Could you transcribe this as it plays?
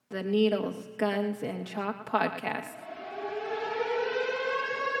The Needles, Guns, and Chalk Podcast.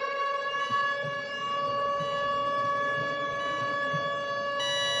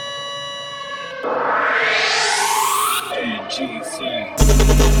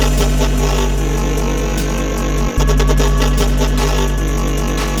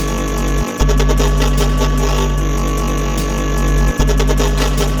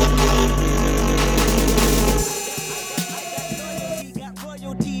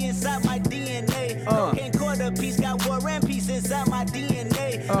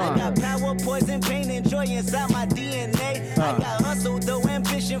 I got power, poison, pain, and joy inside my DNA. I got hustle, though,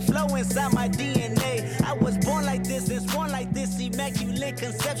 ambition, flow inside my DNA. I was born like this and sworn like this, immaculate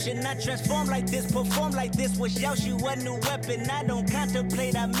conception. I transform like this, perform like this, wish out you a new weapon. I don't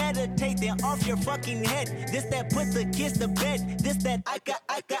contemplate, I meditate, then off your fucking head. This that put the kids to bed. This that I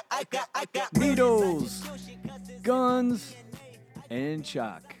got. Needles, Guns, and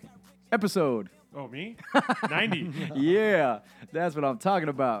Chalk. Episode. Oh, me? 90. Yeah, that's what I'm talking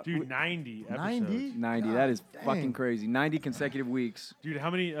about. Dude, 90 episodes. 90? 90, God that is dang. fucking crazy. 90 consecutive weeks. Dude, how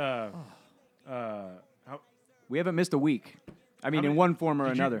many, We haven't missed a week. I mean, how in many- one form or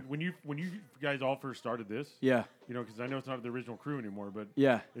did you- another. when you guys all first started this, Yeah, you know, because I know it's not the original crew anymore, but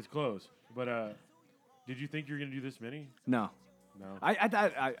yeah, it's close. But did you think you were going to do this many? no. No.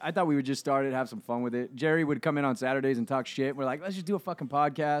 I thought we would just start it, have some fun with it. Jerry would come in on Saturdays and talk shit. We're like, let's just do a fucking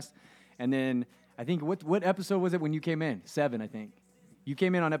podcast. And then I think what episode was it when you came in? 7, I think. You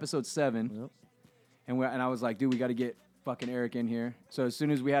came in on episode 7. Yep. And I was like, dude, we got to get fucking Eric in here. So as soon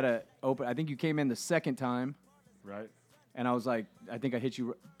as we had a open, I think you came in the second time. Right? And I was like, I think I hit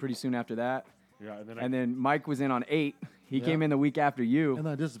you pretty soon after that. Yeah. And then Mike was in on 8. He Yeah. came in the week after you. And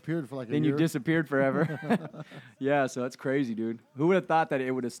I disappeared for like a Then year. you disappeared forever. Yeah, so that's crazy, dude. Who would have thought that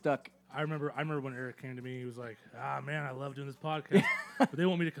it would have stuck? I remember when Eric came to me, he was like, man, I love doing this podcast, but they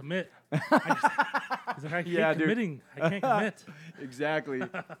want me to commit. He's like, I can't committing. I can't commit. Exactly.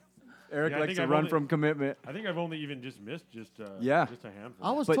 Eric Yeah, I likes think to I've run only- from commitment. I think I've only even just missed just a handful.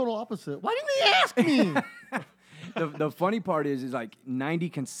 I was But- total opposite. Why didn't he ask me? The funny part is like 90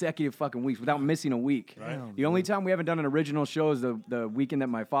 consecutive fucking weeks without missing a week. Right. Damn, The only time we haven't done an original show is the weekend that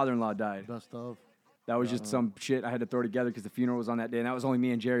my father-in-law died. Best of. That was just some shit I had to throw together because the funeral was on that day, and that was only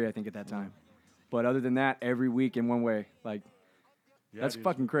me and Jerry, I think, at that time. But other than that, every week in one way, like, Yeah, that's dude.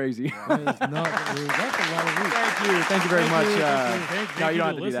 fucking crazy. That is not, dude. That's a lot of weeks. Thank you very much. Thank No, you you don't to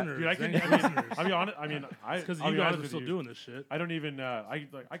have to do that. listeners. Dude, I can. Thank you, listeners. I'll be honest. I mean, Because I'll you be guys honest are with still you. doing this shit. I don't even. I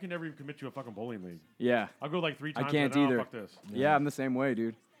can never even commit to a fucking bowling league. Yeah. I'll go like 3 I times. can't and, either. Fuck this. Yeah, I'm the same way,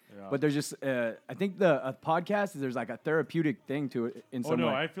 dude. Yeah. But there's just, I think a podcast, there's like a therapeutic thing to it in Oh some no,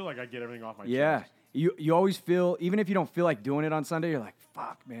 way. I feel like I get everything off my Yeah. chest. You always feel, even if you don't feel like doing it on Sunday, you're like,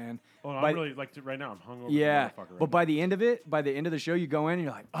 fuck, man. Oh, no, By- I'm really like right now. I'm hungover. as a Yeah. motherfucker right But now. by the end of it, by the end of the show, you go in and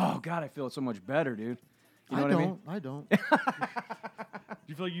you're like, oh, God, I feel so much better, dude. You know what I mean? I don't. do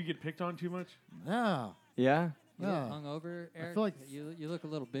you feel like you get picked on too much? Yeah. Yeah. You look Yeah. hungover, Eric? feel like- you look a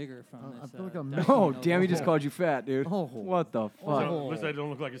little bigger from I this. feel like I'm diet Oh, Coke. damn, he just called you fat, dude. Oh. What the fuck? So, at least I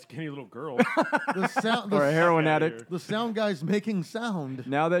don't look like a skinny little girl. The sound, Or a the, heroin Fuck outta addict. here. the sound guy's making sound.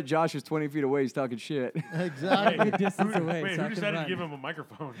 Now that Josh is 20 feet away, he's talking shit. Exactly. Distance away, Wait, so I who can decided to run. give him a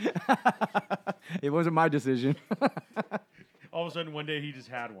microphone? It wasn't my decision. All of a sudden, one day he just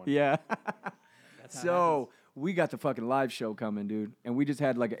had one. Yeah. That's how it So we got the fucking live show coming, dude. And we just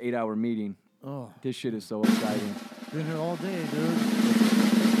had like an 8-hour meeting. Oh, This shit is so exciting. been here all day, dude.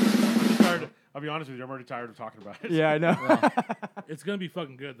 I'm just tired. I'll be honest with you. I'm already tired of talking about it. Yeah, I know. It's gonna be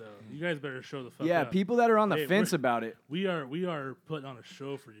fucking good though. You guys better show the fuck Yeah, up. people that are on the Hey, fence we're- about it. We are putting on a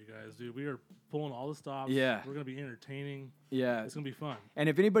show for you guys, dude. We are pulling all the stops. Yeah. We're gonna be entertaining. Yeah. It's gonna be fun. And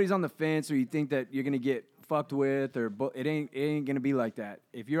if anybody's on the fence or you think that you're gonna get fucked with or it ain't gonna be like that.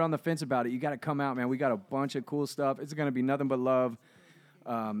 If you're on the fence about it, you gotta come out, man. We got a bunch of cool stuff. It's gonna be nothing but love.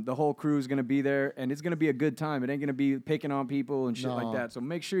 The whole crew is gonna be there, and it's gonna be a good time. It ain't gonna be picking on people and shit like No. that. So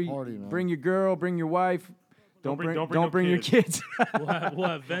make sure you Party, man. bring your girl, bring your wife. Don't bring bring no your kids. kids. We'll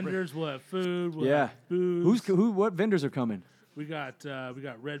have vendors. We'll have food. We'll Yeah. have booze. What vendors are coming? We got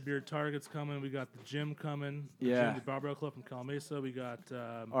Red Beard Targets coming. We got the gym coming. Yeah. The Barbell Club from Calamesa. We got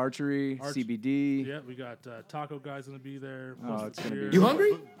Archery, CBD. yeah. We got Taco Guys gonna be there. Oh, it's gonna be- Beer. You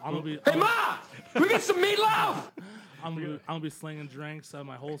hungry? I'm gonna be. Hey, Ma! We get some meatloaf! I'm gonna be slinging drinks out of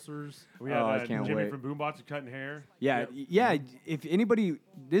my holsters. We have Oh, I can't Jimmy wait. from Boombox cutting hair. Yeah. If anybody,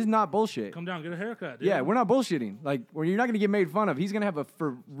 this is not bullshit. Come down, get a haircut. Dude. Yeah, we're not bullshitting. Like, where you're not gonna get made fun of. He's gonna have a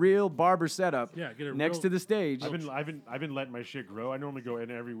for real barber setup. Yeah, get a next real- to the stage. I've been letting my shit grow. I normally go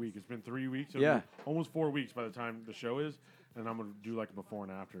in every week. It's been 3 weeks. Yeah. Almost 4 weeks by the time the show is, and I'm gonna do like a before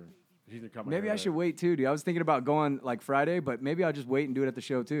and after. He's gonna cut my Maybe hair I should later. wait too, dude. I was thinking about going like Friday, but maybe I'll just wait and do it at the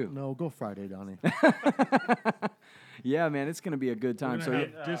show too. No, go Friday, Donnie. Yeah, man, it's gonna be a good time. We're So gonna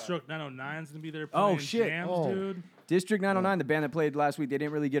yeah, have District 909's gonna be there Oh, playing shit. jams, Oh. dude. District 909, the band that played last week, they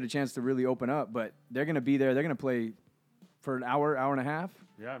didn't really get a chance to really open up, but they're gonna be there. They're gonna play for an hour, hour and a half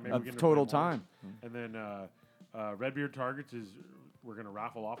Yeah, maybe of we can total play more. time. And then Redbeard Targets we're gonna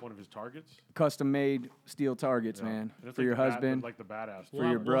raffle off one of his targets. Custom made steel targets, Yeah. man, And it's for like your the bad- husband. like the badass. For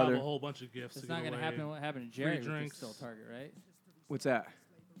your We'll brother. have a whole bunch of gifts. It's to not give gonna away. happen. What happened to Jerry? With drinks. the still target, right? What's that?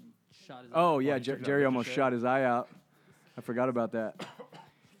 Shot his Oh eye. yeah, he took that Jerry picture almost shot? shot his eye out. I forgot about that.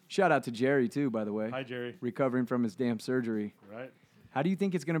 Shout out to Jerry too, by the way. Hi, Jerry. Recovering from his damn surgery. Right? How do you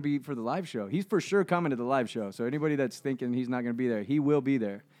think it's going to be for the live show? He's for sure coming to the live show. So anybody that's thinking he's not going to be there, he will be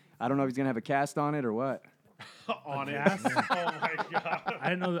there. I don't know if he's going to have a cast on it or what. On it. Cast? Oh my god. I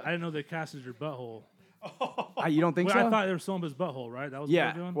didn't know they casted your butthole. You don't think Well, so? I thought they were selling his butthole, right? That was what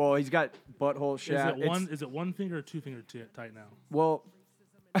yeah. they were doing. Well, he's got butthole is shaft. it one? Is it one finger or two finger tight now? Well,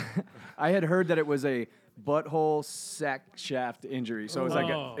 I had heard that it was a butthole sac shaft injury. So it was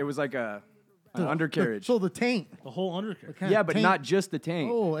Oh. like an undercarriage. So the taint. The whole undercarriage. Kind yeah, of but taint. not just the tank.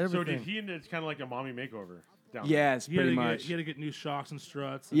 Oh, So everything. did he? It's kind of like a mommy makeover. Down Yes, He had, pretty to much. get, he had to get new shocks and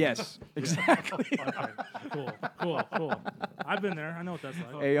struts. And Yes, exactly. Okay, cool. I've been there. I know what that's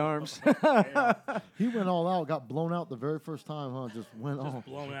like. A arms. He went all out, got blown out the very first time, huh? Just went Just off.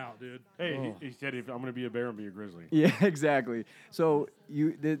 blown out, dude. Hey, he said, if I'm going to be a bear, I'm going to be a grizzly. Yeah, exactly. So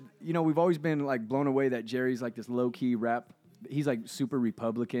we've always been like blown away that Jerry's like this low key rap. He's like super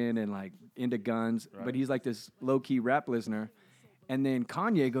Republican and like into guns, but Right. he's like this low key rap listener. And then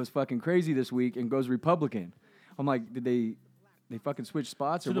Kanye goes fucking crazy this week and goes Republican. I'm like, did they fucking switch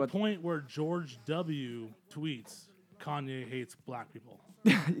spots To or the what? point where George W. tweets, Kanye hates black people.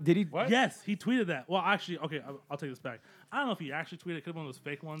 Did he? What? Yes, he tweeted that. Well, actually, okay, I'll take this back. I don't know if he actually tweeted. It could have been one of those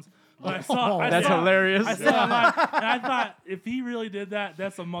fake ones. But I saw. That's hilarious. I saw it online, and I thought if he really did that,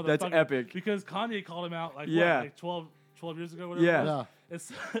 that's a motherfucker. That's epic. Because Kanye called him out like Yeah. what, like 12 years ago, whatever. Yeah. It was.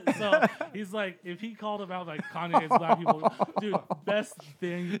 It's, so he's like, if he called him out like Kanye hates black people, dude, best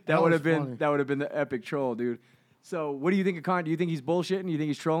thing. That would was have been funny. that would have been the epic troll, dude. So what do you think of Kanye? Do you think he's bullshitting? Do you think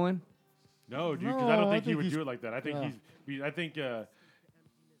he's trolling? No, dude, because No, I don't I think he think would he's- do it like that. I think yeah.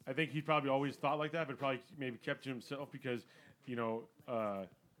 I think he probably always thought like that, but probably maybe kept to himself because,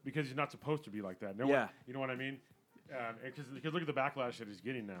 because he's not supposed to be like that. No Yeah. one, you know what I mean? Because look at the backlash that he's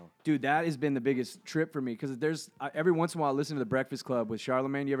getting now. Dude, that has been the biggest trip for me because every once in a while I listen to the Breakfast Club with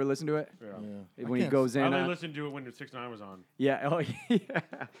Charlemagne. You ever listen to it? Yeah. Yeah. When he can't goes I in. only listened to it when 6ix9ine was on. Yeah. Oh, yeah.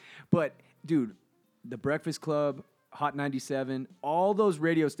 But, dude, the Breakfast Club, Hot 97, all those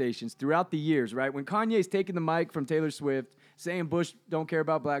radio stations throughout the years, right? When Kanye's taking the mic from Taylor Swift, saying Bush don't care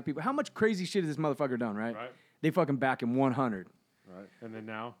about black people, how much crazy shit has this motherfucker done, right? Right. They fucking back him 100. Right. And then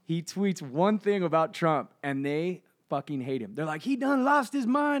now, He tweets one thing about Trump, and they fucking hate him. They're like, he done lost his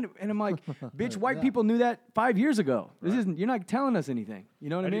mind. And I'm like, bitch, white people knew that 5 years ago. This isn't, you're not telling us anything. You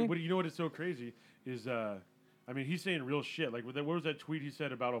know what I mean? you know what is so crazy is, he's saying real shit. Like, what was that tweet he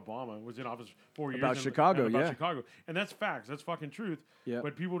said about Obama? Was in office 4 years. About and- Chicago, and about yeah. Chicago. And that's facts. That's fucking truth. Yep.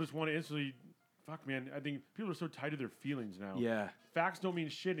 But people just want to instantly, fuck, man. I think people are so tied to their feelings now. Yeah. Facts don't mean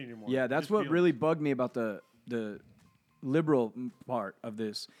shit anymore. Yeah, It's that's just what feelings. really bugged me about the liberal part of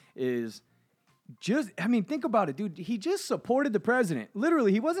this is think about it, dude. He just supported the president.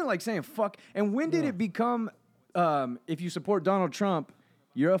 Literally, he wasn't like saying fuck. And when did it become, if you support Donald Trump,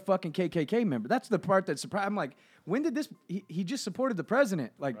 you're a fucking KKK member? That's the part that surprised. I'm like, when did this? He just supported the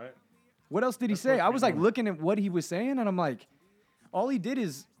president. Like, Right. what else did he say? what I was like people- looking at what he was saying, and I'm like, all he did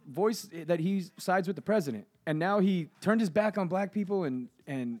is voice that he sides with the president, and now he turned his back on black people,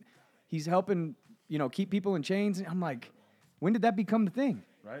 and he's helping keep people in chains. And I'm like, when did that become the thing?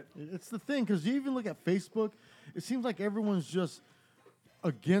 Right? It's the thing, because you even look at Facebook, it seems like everyone's just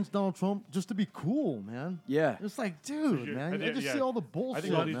against Donald Trump just to be cool, man. Yeah. It's like, dude, I man, think- I just yeah. see all the I bullshit,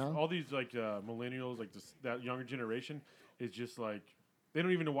 think man. all these like millennials, like that younger generation, is just like they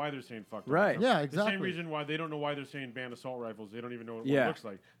don't even know why they're saying fuck. Donald Right. Trump. Yeah, The exactly. same reason why they don't know why they're saying ban assault rifles. They don't even know what Yeah. it looks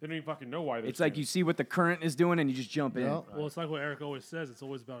like. They don't even fucking know why they're. It's like saying you see what the current is doing, and you just jump in. Yeah. Well, it's like what Eric always says. It's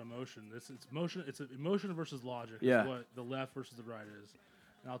always about emotion. It's emotion. It's emotion versus logic. Yeah. Is what the left versus the right is.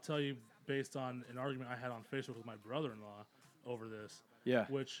 And I'll tell you, based on an argument I had on Facebook with my brother-in-law over this. Yeah.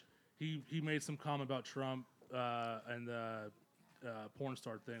 Which he made some comment about Trump and the porn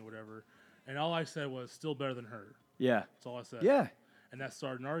star thing, whatever. And all I said was still better than her. Yeah. That's all I said. Yeah. And that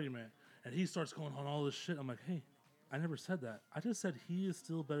started an argument. And he starts going on all this shit. I'm like, hey, I never said that. I just said he is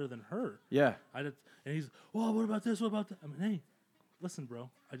still better than her. Yeah. And he's, well, what about this? What about that? I mean, hey, listen, bro.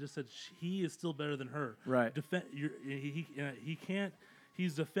 I just said he is still better than her. Right. He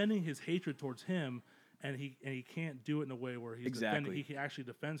he's defending his hatred towards him, and he can't do it in a way where he's defending. He actually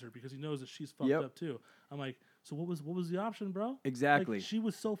defends her because he knows that she's fucked up too. I'm like, so what was the option, bro? Exactly. Like, she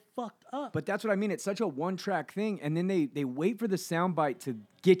was so fucked up. But that's what I mean. It's such a one-track thing, and then they wait for the soundbite to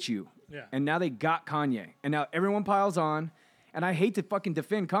get you. Yeah. And now they got Kanye, and now everyone piles on. And I hate to fucking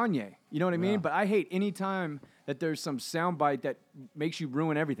defend Kanye. You know what I mean? But I hate any time that there's some soundbite that makes you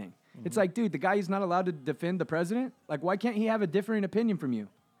ruin everything. It's like, dude, the guy is not allowed to defend the president. Like, why can't he have a differing opinion from you?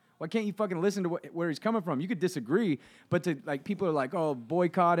 Why can't you fucking listen to where he's coming from? You could disagree, but people are like, oh,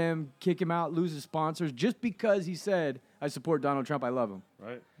 boycott him, kick him out, lose his sponsors, just because he said, I support Donald Trump, I love him.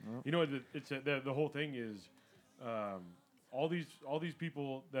 Right. You know, the whole thing is all these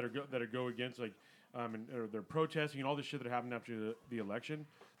people that go against or they're protesting and all this shit that happened after the election.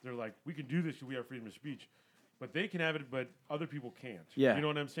 They're like, we can do this because we have freedom of speech. But they can have it, but other people can't. Yeah. You know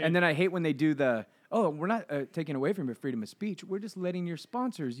what I'm saying? And then I hate when they do we're not taking away from your freedom of speech. We're just letting your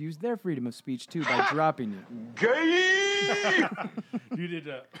sponsors use their freedom of speech, too, by dropping you. You did,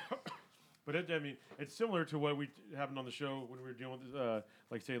 but I mean, it's similar to what happened on the show when we were dealing with,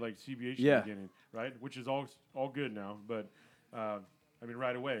 like CBH in the beginning, right? Which is all good now. But, I mean,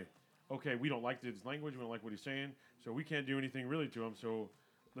 right away, okay, we don't like his language. We don't like what he's saying. So we can't do anything really to him. So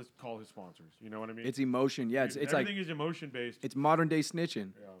let's call his sponsors. You know what I mean? It's emotion. Yeah, it's everything is emotion based. It's modern day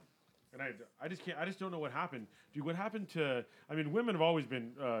snitching. Yeah. And I just don't know what happened. Dude, what happened to, I mean, women have always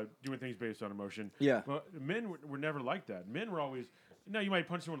been doing things based on emotion. Yeah. But men were never like that. Men were always, now you might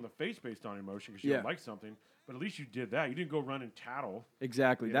punch someone in the face based on emotion because you don't like something, but at least you did that. You didn't go run and tattle.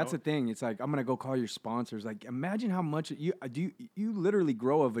 Exactly. That's the thing. It's like, I'm going to go call your sponsors. Like, imagine how much you literally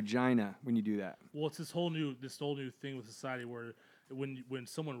grow a vagina when you do that. Well, it's this whole new thing with society where when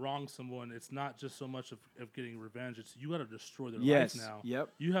someone wrongs someone, it's not just so much of getting revenge. It's you got to destroy their life now. Yep.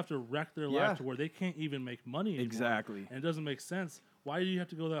 You have to wreck their life to where they can't even make money anymore. Exactly. And it doesn't make sense. Why do you have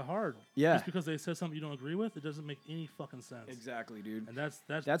to go that hard? Yeah. Just because they said something you don't agree with, it doesn't make any fucking sense. Exactly, dude. And that's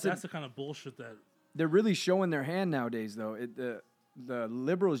the kind of bullshit that they're really showing their hand nowadays, though. The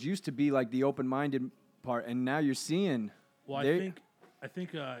liberals used to be like the open-minded part, and now you're seeing. Well, I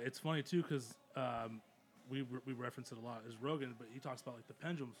think it's funny too because we reference it a lot. Is Rogan, but he talks about like the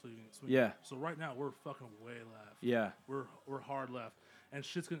pendulum swinging. Yeah. So right now we're fucking way left. Yeah. We're hard left, and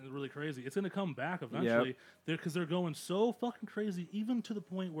shit's getting really crazy. It's gonna come back eventually, because they're going so fucking crazy, even to the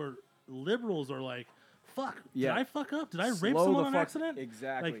point where liberals are like, fuck, did I fuck up? Did I rape someone on accident?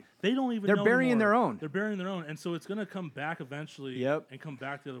 Exactly. Like, they don't even know They're burying their own. They're burying their own. And so it's going to come back eventually and come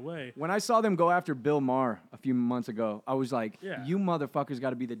back the other way. When I saw them go after Bill Maher a few months ago, I was like, you motherfuckers got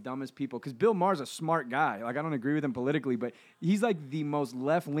to be the dumbest people. Because Bill Maher's a smart guy. Like, I don't agree with him politically, but he's like the most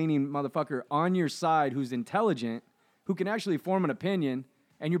left-leaning motherfucker on your side who's intelligent, who can actually form an opinion.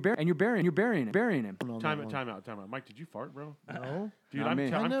 And you're burying him. Time out. Mike, did you fart, bro? No. Dude, I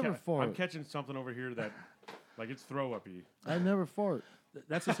never fart. I'm catching something over here that, like, it's throw-up-y. I never fart.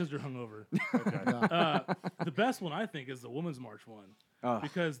 That's just because you're hungover. Okay. The best one, I think, is the Women's March one.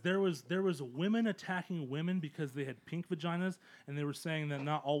 Because there was women attacking women because they had pink vaginas, and they were saying that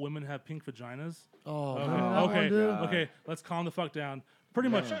not all women have pink vaginas. Oh, okay. Let's calm the fuck down. Pretty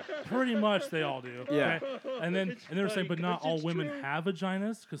much they all do. Yeah. Okay? And they were saying, but not all women have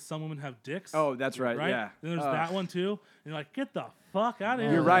vaginas because some women have dicks. Oh, that's right. Right? Yeah. Then there's that one too. And you're like, get the fuck out of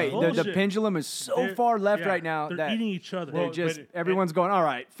here. You're right. The Bullshit. pendulum is so far left right now They're that eating each other. everyone's going, all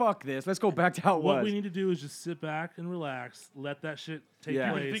right, fuck this. Let's go back to how it was. What we need to do is just sit back and relax, let that shit take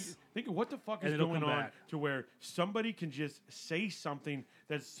place. Think of what the fuck is going on to where somebody can just say something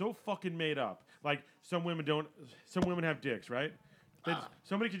that's so fucking made up. Like some women have dicks, right?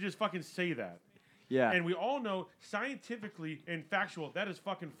 Somebody could just fucking say that. Yeah. And we all know scientifically and factual that is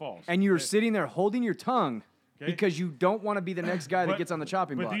fucking false. And you're sitting there holding your tongue because you don't want to be the next guy that gets on the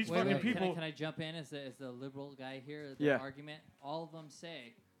chopping block. These fucking people. Can I jump in as the liberal guy here? The argument. All of them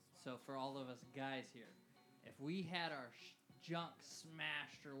say. So for all of us guys here, if we had our junk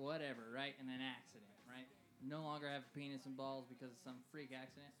smashed or whatever, right, in an accident, right, no longer have a penis and balls because of some freak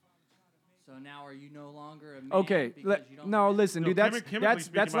accident. So now are you no longer a man? Okay, listen, dude. That's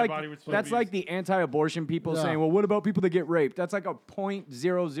like the anti-abortion people saying, "Well, what about people that get raped?" That's like a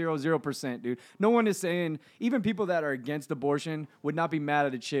 0.000%, dude. No one is saying. Even people that are against abortion would not be mad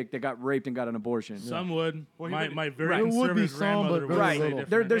at a chick that got raped and got an abortion. Some would. My very There would be conservative some, grandmother but would say little.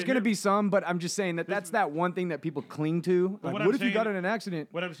 different. There's going to be some, but I'm just saying that's that one thing that people cling to. Like, what if you got in an accident?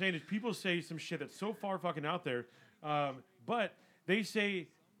 What I'm saying is people say some shit that's so far fucking out there, but they say,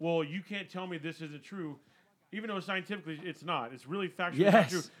 well, you can't tell me this isn't true, even though scientifically it's not. It's really factually not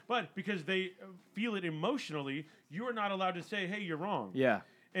true. But because they feel it emotionally, you are not allowed to say, hey, you're wrong. Yeah.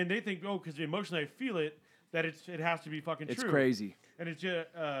 And they think, oh, because emotionally I feel it, that it has to be fucking true. It's crazy. And it's just,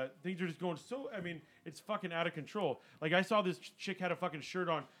 things are just going so, I mean, it's fucking out of control. Like, I saw this chick had a fucking shirt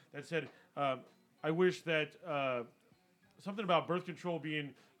on that said, I wish that, something about birth control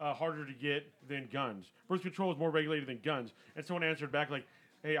being harder to get than guns. Birth control is more regulated than guns. And someone answered back like,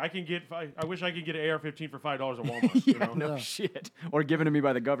 hey, I wish I could get an AR-15 for $5 at Walmart. Yeah, you know? no shit. Or given to me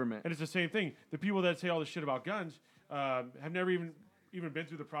by the government. And it's the same thing. The people that say all this shit about guns have never even been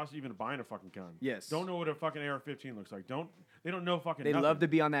through the process of even buying a fucking gun. Yes. Don't know what a fucking AR-15 looks like. They don't know fucking They nothing. love to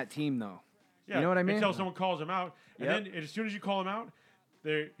be on that team, though. Yeah, you know what I mean? Until someone calls them out. And Yep. then as soon as you call them out,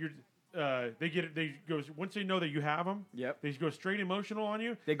 they get it. They go once they know that you have them. Yep. They go straight emotional on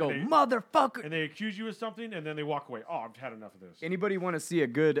you. They go, and motherfucker. and they accuse you of something, and then they walk away. Oh, I've had enough of this. Anybody want to see a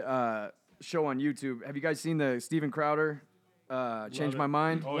good show on YouTube? Have you guys seen the Steven Crowder Change it. My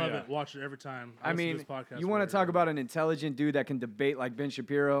Mind? Oh, Love yeah. it. Watch it every time. I listen to mean, this podcast you want to whenever. talk about an intelligent dude that can debate like Ben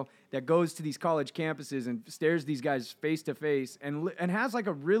Shapiro, that goes to these college campuses and stares these guys face to face and has like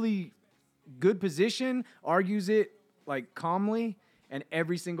a really good position, argues it like calmly, and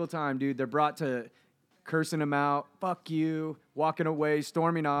every single time, dude, they're brought to cursing him out, fuck you, walking away,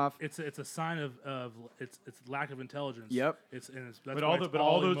 storming off. It's a sign of it's lack of intelligence. Yep. That's But why it's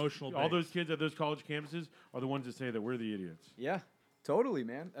all those emotional. all those based. kids at those college campuses are the ones that say that we're the idiots. Yeah, totally,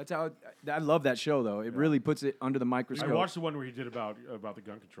 man. That's how I love that show, though. It really puts it under the I microscope. watched the one where he did about the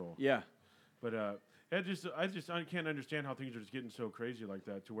gun control. Yeah. But I can't understand how things are just getting so crazy like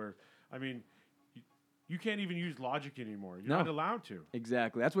that. To where, I mean, you can't even use logic anymore. You're No. not allowed to.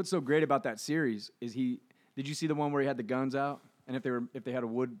 Exactly. That's what's so great about that series. Did you see the one where he had the guns out, and if they had a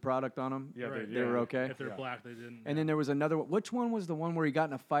wood product on them, Yeah, Right. they were okay? If they're black, they didn't. And then there was another one. Which one was the one where he got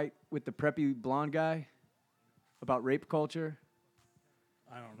in a fight with the preppy blonde guy about rape culture?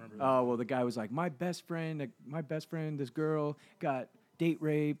 I don't remember. Oh, well, the guy was like, my best friend, this girl got date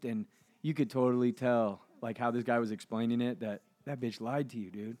raped, and you could totally tell, like, how this guy was explaining it, that bitch lied to you,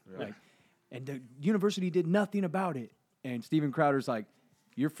 dude. Yeah. Like, and the university did nothing about it. And Steven Crowder's like,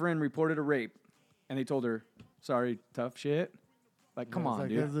 your friend reported a rape, and they told her, sorry, tough shit. Like, come It's on, like,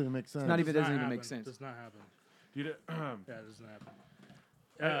 dude. That doesn't make sense. Not even- Does doesn't not even make happen. sense. Does not happen. Dude, Yeah, it doesn't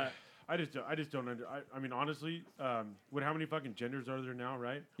happen. I just don't I mean, honestly, how many fucking genders are there now,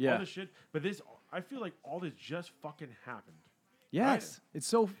 right? Yeah. All this shit. But I feel like all this just fucking happened. Yes. It's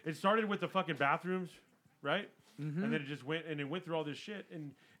so... It started with the fucking bathrooms, right? Mm-hmm. And then it went through all this shit.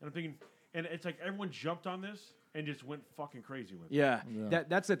 And I'm thinking, and it's like everyone jumped on this and just went fucking crazy with it. Yeah, Yeah.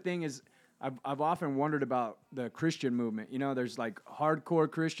 that's the thing is, I've often wondered about the Christian movement. You know, there's like hardcore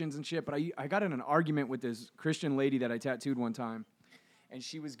Christians and shit, but I got in an argument with this Christian lady that I tattooed one time, and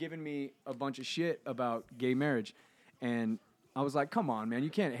she was giving me a bunch of shit about gay marriage, and I was like, come on, man,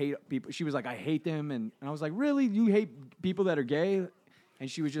 you can't hate people. She was like, I hate them, and I was like, really? You hate people that are gay? And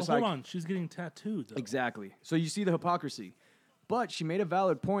she was just Well, like, hold on, she's getting tattooed. Though. exactly. So you see the hypocrisy. But she made a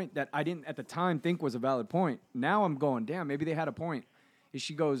valid point that I didn't at the time think was a valid point. Now I'm going, damn, maybe they had a point. Is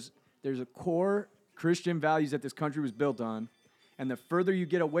she goes, there's a core Christian values that this country was built on, and the further you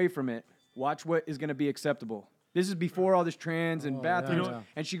get away from it, watch what is going to be acceptable. This is before all this trans and bathrooms. yeah.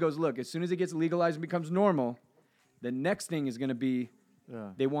 And she goes, look, as soon as it gets legalized and becomes normal, the next thing is going to be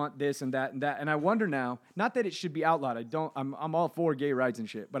they want this and that and that. And I wonder now, not that it should be outlawed. I'm all for gay rights and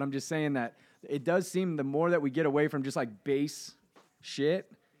shit, but I'm just saying that it does seem the more that we get away from just like base shit,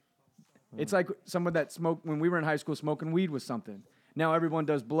 it's like someone that smoked when we were in high school smoking weed was something. Now everyone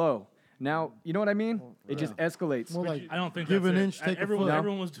does blow. Now, you know what I mean? It just escalates. More like I don't think give that's an it. inch, take a everyone, foot.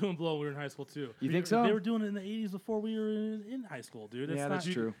 everyone was doing blow when we were in high school too. You think so? They were doing it in the 80s before we were in high school, dude. It's Yeah, not,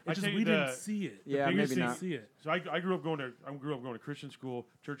 that's true. It's I just tell you we didn't the- see it. Yeah, we maybe didn't not. see it. So I grew up going to Christian school,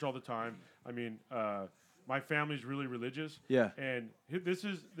 church all the time. I mean, my family's really religious. Yeah. And this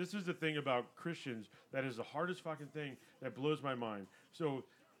is the thing about Christians that is the hardest fucking thing that blows my mind. So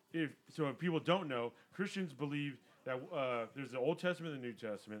if people don't know, Christians believe that there's the Old Testament and the New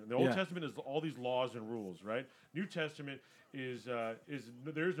Testament. And the Old Yeah. Testament is all these laws and rules, right? New Testament is there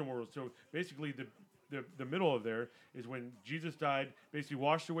is no more rules. So basically the middle of there is when Jesus died, basically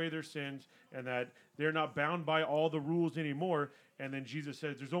washed away their sins, and that they're not bound by all the rules anymore. And then Jesus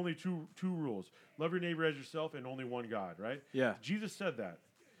says there's only two rules: love your neighbor as yourself, and only one God, right? Yeah. Jesus said that.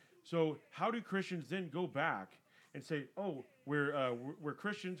 So how do Christians then go back and say, oh, we're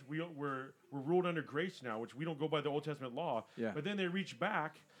Christians, we're ruled under grace now, which we don't go by the Old Testament law. Yeah. But then they reach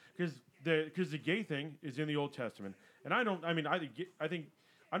back because the gay thing is in the Old Testament, and I think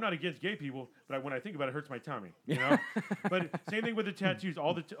I'm not against gay people, but when I think about it, it hurts my tummy. You know. But same thing with the tattoos.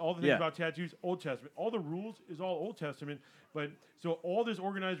 All the things about tattoos, Old Testament. All the rules is all Old Testament. But so all this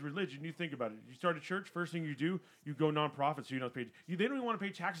organized religion, you think about it. You start a church. First thing you do, you go nonprofit, so you don't pay. They don't even want to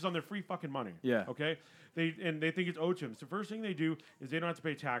pay taxes on their free fucking money. Yeah. Okay. They think it's owed to them. So first thing they do is they don't have to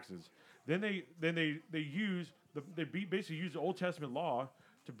pay taxes. Then they basically use the Old Testament law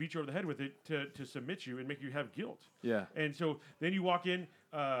to beat you over the head with it to submit you and make you have guilt. Yeah. And so then you walk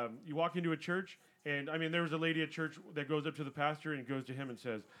into a church, and I mean, there was a lady at church that goes up to the pastor and goes to him and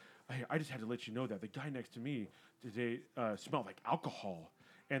says, "Hey, I just had to let you know that the guy next to me today smelled like alcohol."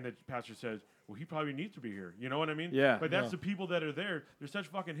 And the pastor says, "Well, he probably needs to be here." You know what I mean? Yeah. But that's the people that are there. They're such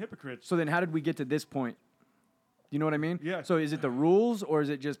fucking hypocrites. So then how did we get to this point? You know what I mean? Yeah. So is it the rules or is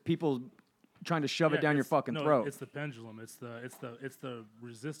it just people trying to shove it down your fucking throat? It's the pendulum. It's the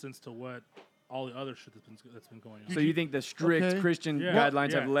resistance to what all the other shit that's been going on. So you think the strict Christian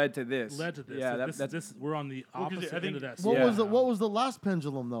guidelines have led to this? Led to this. Yeah, So this we're on the opposite end of that. What was the last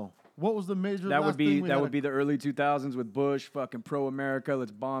pendulum though? What was the major? That would be the early 2000s with Bush, fucking pro America,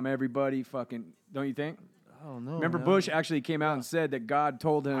 let's bomb everybody, fucking. Don't you think? I don't know. Remember, Bush actually came out and said that God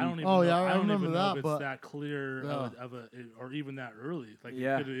told him. I don't even Oh, know, yeah, I I don't remember even know that, if but- it's that clear or even that early. Like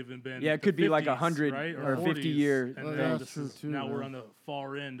Yeah. it could have even been. Yeah, it the could be like 50s, 100 right? or 50 40s, year and thing. now That's true, too, Now we're man. on the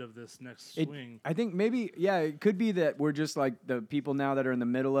far end of this next It- swing. I think maybe, it could be that we're just like the people now that are in the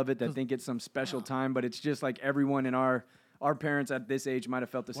middle of it that think it's some special time, but it's just like everyone in our parents at this age might have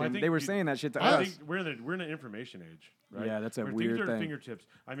felt the Well, I same. think They were you- saying that shit to I us. think we're in an information age, right? Yeah, that's a Where weird things are at thing. fingertips.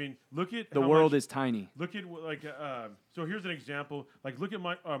 I mean, look at The how world much- is tiny. Look at so here's an example. Like look at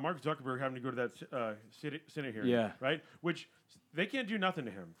Mark Zuckerberg having to go to that Senate hearing. Yeah. Right. Which they can't do nothing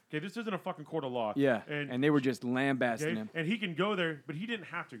to him. Okay. This isn't a fucking court of law. Yeah, And and they were just lambasting okay? him. And he can go there, but he didn't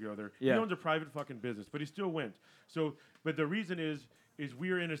have to go there. Yeah. He owns a private fucking business, but he still went. So, but the reason is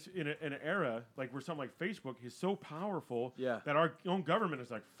we're in an era like where something like Facebook is so powerful that our own government is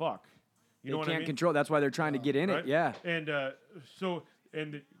like fuck. You know what I can't mean? control. That's why they're trying to get in Right? it. Yeah. And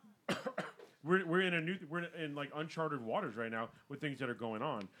we're in like uncharted waters right now with things that are going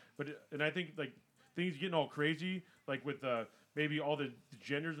on. And I think like things getting all crazy, like with maybe all the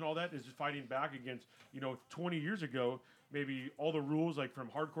genders and all that is just fighting back against 20 years ago. Maybe all the rules like from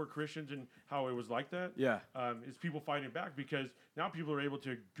hardcore Christians and how it was like that. Yeah. Is people fighting back because now people are able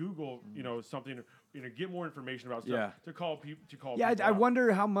to Google something, get more information about stuff Yeah. to call people Yeah, people I out.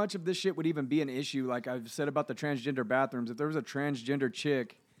 wonder how much of this shit would even be an issue. Like I've said about the transgender bathrooms, if there was a transgender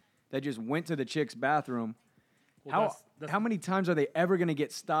chick that just went to the chick's bathroom, Well, that's how many times are they ever going to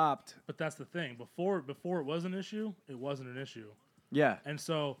get stopped? But that's the thing. Before it was an issue, it wasn't an issue. Yeah. And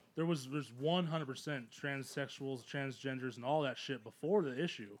so there's 100% transsexuals, transgenders, and all that shit before the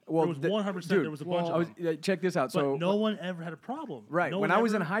issue. Well, there was 100%. dude, There was a bunch I of was, them. check this out. But So no one ever had a problem. Right. No when one I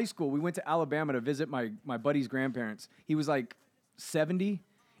was in ever- high school, we went to Alabama to visit my buddy's grandparents. He was like 70,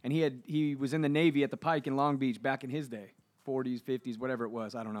 and he was in the Navy at the Pike in Long Beach back in his day, 40s, 50s, whatever it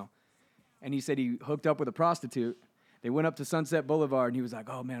was, I don't know. And he said he hooked up with a prostitute. They went up to Sunset Boulevard, and he was like,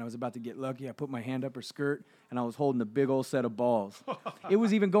 "Oh man, I was about to get lucky. I put my hand up her skirt, and I was holding a big old set of balls." It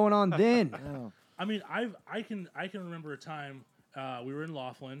was even going on then. I mean, I can remember a time we were in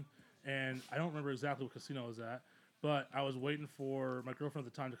Laughlin, and I don't remember exactly what casino I was at, but I was waiting for my girlfriend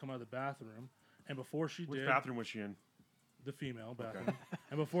at the time to come out of the bathroom, and before she Which did, bathroom was she in? the female bathroom,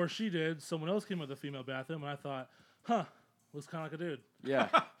 and before she did, someone else came out of the female bathroom, and I thought, looks kind of like a dude. Yeah.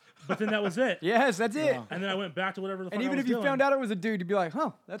 But then that was it. Yes, that's it. And then I went back to whatever the fuck And I even was if you doing. found out it was a dude, you'd be like, "Huh,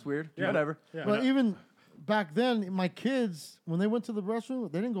 that's weird." Yeah. Whatever. Yeah. But even back then, my kids, when they went to the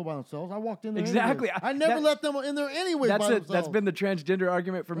restroom, they didn't go by themselves. I walked in there. Exactly. anyways. I never let them in there anyway. That's been the transgender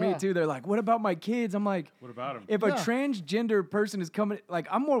argument for me Yeah. too. They're like, "What about my kids?" I'm like, What about him? if a Yeah. transgender person is coming, like,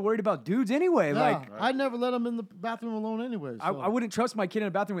 I'm more worried about dudes anyway. Like, I never let them in the bathroom alone anyway. I wouldn't trust my kid in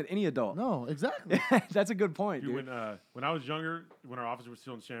a bathroom with any adult. No, exactly. That's a good point, Dude, dude. when I was younger, when our office was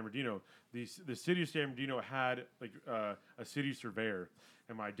still in San Bernardino, the city of San Bernardino had like a city surveyor,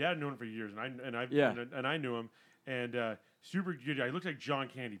 and my dad knew him for years, and I knew him, and super good guy. He looked like John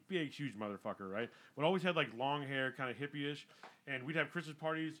Candy, big, huge motherfucker, right? But always had like long hair, kind of hippie-ish, and we'd have Christmas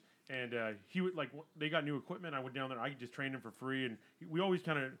parties, and he would like they got new equipment. I went down there, I just trained him for free, and we always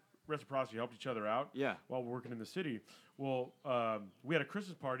kind of reciprocity helped each other out. Yeah. While working in the city, well, we had a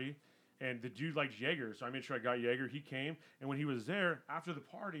Christmas party. And the dude likes Jaeger, so I made sure I got Jaeger. He came, and when he was there, after the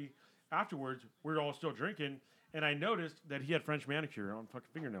party, afterwards, we were all still drinking, and I noticed that he had French manicure on fucking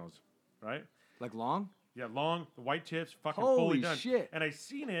fingernails, right? Like long? Yeah, long, the white tips, fucking Holy fully done. shit. And I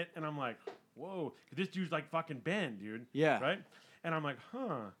seen it, and I'm like, whoa, this dude's like fucking Ben, dude. Yeah. Right? And I'm like,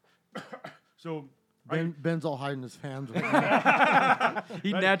 huh. So Ben's all hiding his hands. Right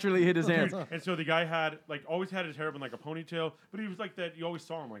he naturally hit his hands. Dude, and so the guy had always had his hair up in like a ponytail, but he was like that. You always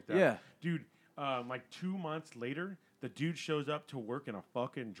saw him like that. Yeah. Dude, like 2 months later, the dude shows up to work in a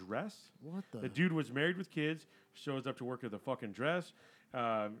fucking dress. What the? The dude was married with kids, shows up to work with a fucking dress.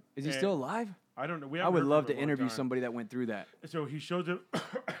 Is he still alive? I don't know. I would love to interview somebody that went through that. So he shows up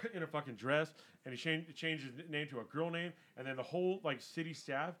in a fucking dress, and he changed his name to a girl name, and then the whole like city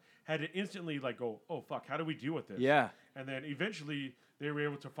staff had to instantly like go, oh fuck, how do we deal with this? Yeah. And then eventually they were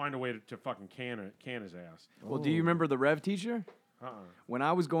able to find a way to fucking can his ass. Well, do you remember the Rev teacher? Uh-uh. When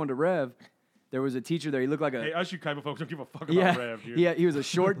I was going to Rev, there was a teacher there. He looked like a... Hey, us you Kaiba folks don't give a fuck about Rev, dude. Yeah, he was a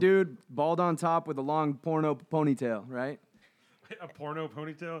short dude, bald on top with a long porno ponytail, right? A porno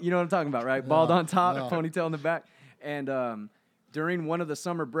ponytail? You know what I'm talking about, right? Bald on top, ponytail in the back. And during one of the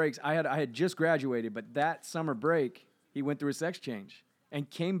summer breaks, I had just graduated, but that summer break, he went through a sex change and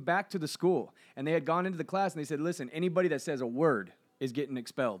came back to the school. And they had gone into the class, and they said, listen, anybody that says a word is getting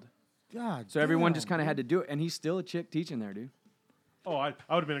expelled. God So everyone just kind of had to do it. And he's still a chick teaching there, dude. Oh, I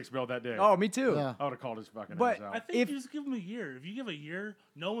would have been expelled that day. Oh, me too. Yeah. I would have called his fucking But ass out. I think if you just give him a year. If you give a year,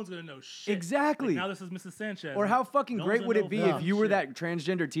 no one's gonna know shit. Exactly. Like, now this is Mrs. Sanchez. Or how fucking No great one's would gonna it be know if you were shit. that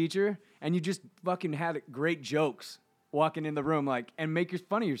transgender teacher and you just fucking had great jokes walking in the room, like, and make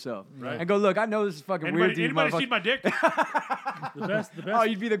fun of yourself. Right. And go, look, I know this is fucking weird to you, Anybody seen motherfucker. my dick? The best. Oh,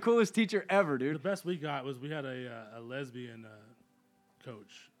 you'd be the coolest teacher ever, The dude. best we got was we had a lesbian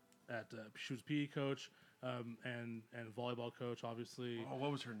coach at she was PE coach and volleyball coach, obviously. Oh,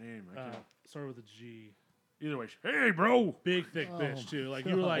 what was her name? I can't- Started with a G. Either way, hey, bro. Big thick bitch too. Like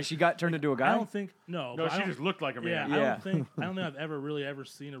you were like And she got turned into a I guy? don't think no. No, but I she don't- just looked like a Yeah, man. I Yeah. don't think I've ever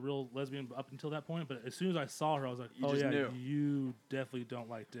seen a real lesbian up until that point. But as soon as I saw her, I was like, You oh just yeah, knew. you definitely don't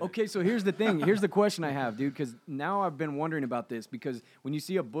like dick. Okay, so here's the thing. Here's the question I have, dude, because now I've been wondering about this because when you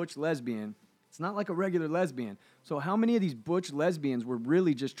see a butch lesbian, it's not like a regular lesbian. So how many of these butch lesbians were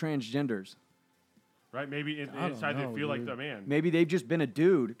really just transgenders? Right? Maybe I don't inside know, they feel like dude. the man. Maybe they've just been a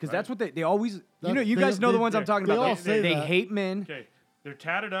dude because Right. that's what they always, That- you they- guys know the they- ones I'm talking they about. all say They that. hate men. Okay, they're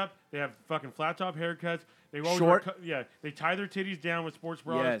tatted up. They have fucking flat top haircuts. They always Short. they tie their titties down with sports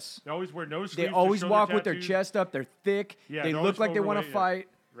bras. Yes. They always wear no sleeves. They to always show walk with their tattoos. chest up. They're thick. Yeah, they they're look always like they want to overweight, yeah.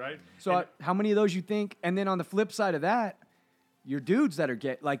 fight. Right. So And- how many of those you think? And then on the flip side of that, your dudes that are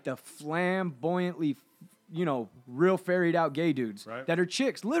like the flamboyantly, real ferried out gay dudes Right. that are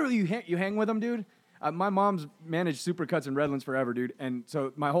chicks. Literally, you hang with them, dude. My mom's managed Supercuts in Redlands forever, dude. And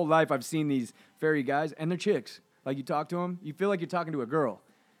so my whole life I've seen these fairy guys, and they're chicks. Like you talk to them, you feel like you're talking to a girl.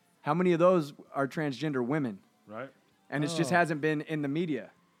 How many of those are transgender women? right. And it just Oh. hasn't been in the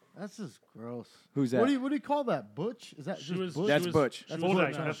media. That's just gross. Who's that? What do you call that? Butch? Is that She just was, Butch? That's she was, butch. She That's was on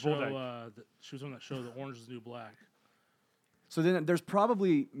Bulldyke, that that's show. Bulldyke. She was on that show, The Orange Is the New Black. So then there's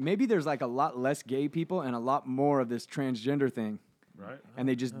maybe there's like a lot less gay people and a lot more of this transgender thing. Right. And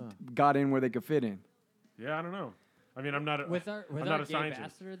they just got in where they could fit in. Yeah, I don't know. I mean, I'm not a With our I'm not a gay scientist.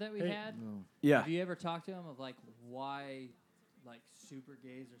 ambassador that we Hey. had, Yeah. have you ever talked to him of like why like super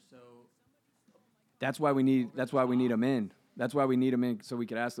gays are so That's why we need them in. That's why we need them in so we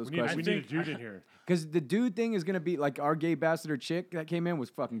could ask those We need a questions. dude in here. Because the dude thing is going to be like our gay ambassador chick that came in was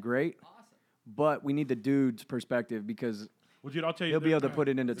fucking great. awesome? But we need the dude's perspective because Well, dude, I'll tell you. he'll be able to put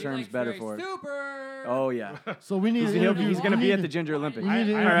it into Is he, terms like, better very for it. Super. Oh, yeah. So we need. He's going to be at the Ginger Olympics. We need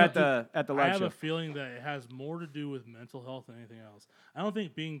to Or interview- at the I live have show. a feeling that it has more to do with mental health than anything else. I don't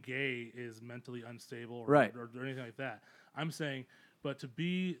think being gay is mentally unstable or, Right. or anything like that. I'm saying, but to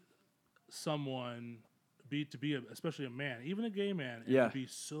be someone, especially a man, even a gay man, and Yeah. to be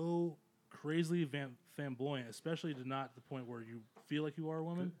so crazily flamboyant, especially to not the point where you feel like you are a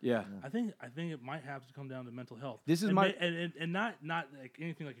woman. Yeah. I think it might have to come down to mental health. This is and my- and not like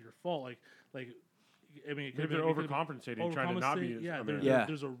anything like your fault. Like I mean, it Maybe could've they're been- it could've been overcompensating, trying to not be. overcompensate- Yeah, a there- man. Yeah.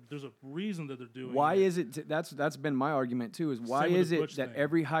 there's a reason that they're doing. Why it. is it? That's been my argument too. Is why Same with is the it Butch that thing.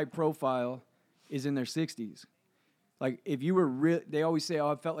 every high profile is in their 60s? Like if you were they always say,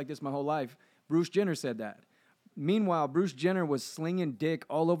 "Oh, I felt like this my whole life." Bruce Jenner said that. Meanwhile, Bruce Jenner was slinging dick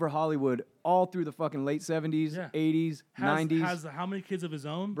all over Hollywood all through the fucking late 70s, Yeah. 80s, 90s. Has how many kids of his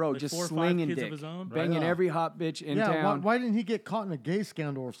own? Bro, Like just 4 or 5 slinging kids dick, of his own. banging Yeah. every hot bitch in Yeah. town. Why didn't he get caught in a gay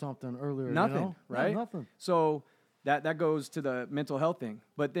scandal or something earlier? Nothing, You know? right? Yeah, nothing. So that goes to the mental health thing.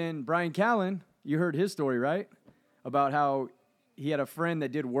 But then Brian Callen, you heard his story, right? About how he had a friend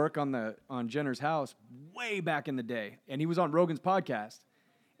that did work on Jenner's house way back in the day, and he was on Rogan's podcast,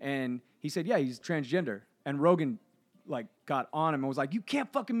 and he said, "Yeah, he's transgender," and Rogan got on him and was like, "You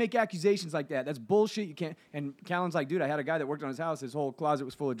can't fucking make accusations like that. That's bullshit. You can't." And Callen's like, "Dude, I had a guy that worked on his house. His whole closet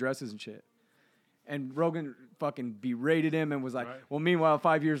was full of dresses and shit." And Rogan fucking berated him and was like, Right. well, meanwhile,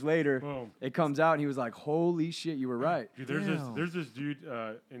 5 years later, Boom. it comes out and he was like, holy shit, you were right. Dude, Damn. there's this dude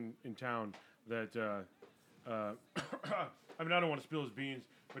in town that I mean, I don't want to spill his beans,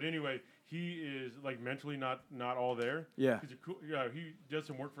 but anyway, he is like mentally not all there. Yeah. He's a cool. Yeah, he does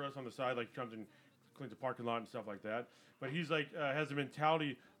some work for us on the side, like comes and cleans the parking lot and stuff like that. But he's like has the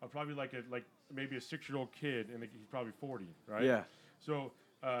mentality of probably like maybe a 6-year-old kid, and he's probably 40, right? Yeah. So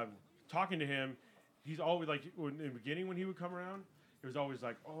talking to him, he's always like in the beginning when he would come around, it was always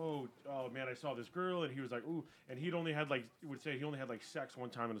like, oh man, I saw this girl, and he was like, ooh, and he only had like sex one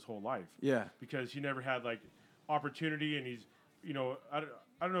time in his whole life. Yeah. Because he never had like opportunity, and he's, you know, I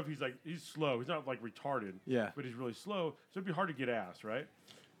don't know if he's slow. He's not like retarded. Yeah. But he's really slow, so it'd be hard to get ass, right?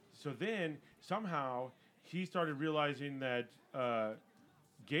 So then somehow he started realizing that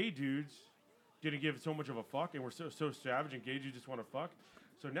gay dudes didn't give so much of a fuck, and we're so savage, and gay dudes just want to fuck.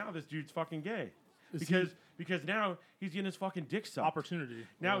 So now this dude's fucking gay. Because now he's getting his fucking dick sucked. Opportunity.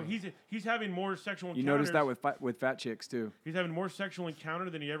 Now he's having more sexual encounters. You notice that with fat chicks too. He's having more sexual encounter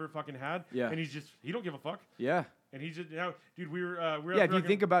than he ever fucking had. Yeah. And he don't give a fuck. Yeah. And he's just now, dude. We were Yeah, if you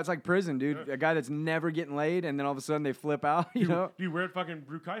think about it, it's like prison, dude. A guy that's never getting laid, and then all of a sudden they flip out, you know? Dude, we're at fucking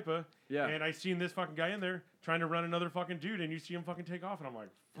Brew Kaipa. Yeah. And I seen this fucking guy in there trying to run another fucking dude, and you see him fucking take off, and I'm like,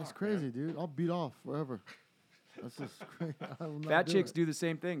 That's fuck, crazy, man. dude. I'll beat off forever. That's just crazy. I will not Fat do chicks it. do the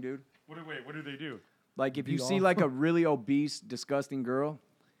same thing, dude. What do they do? Like if you Beat see off. like a really obese, disgusting girl,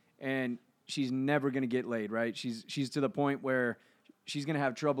 and she's never gonna get laid, right? She's to the point where she's gonna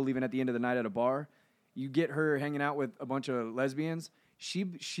have trouble even at the end of the night at a bar. You get her hanging out with a bunch of lesbians, she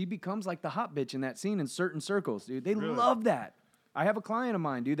becomes like the hot bitch in that scene in certain circles, dude. They Really? love that. I have a client of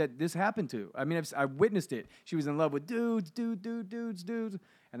mine, dude, that this happened to. I mean, I witnessed it. She was in love with dudes,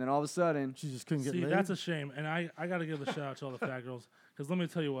 and then all of a sudden, She just couldn't get See, laid. that's a shame, and I got to give a shout out to all the fat girls, because let me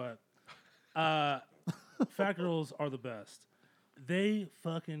tell you what, fat girls are the best. They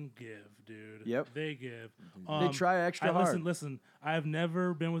fucking give, dude. Yep. They give. They try extra hard. Listen. I have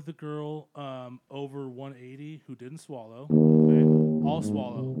never been with a girl over 180 who didn't swallow. Okay? All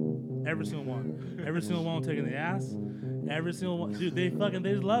swallow. Every single one. Every single one taking the ass. Every single one. Dude, they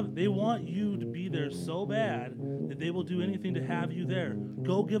love it. They want you to be there so bad that they will do anything to have you there.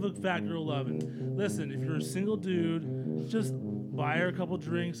 Go give a fat girl loving. Listen, if you're a single dude, just buy her a couple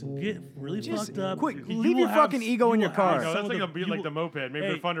drinks, get really Just fucked up. quick, You leave will your have fucking s- ego you in will your car. have No, some that's of like the- a bit you like will- the moped. Maybe Hey,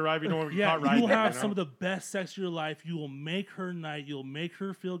 they're fun to ride. You don't want to get yeah, caught riding. you will have know? some of the best sex of your life. You will make her night. You'll make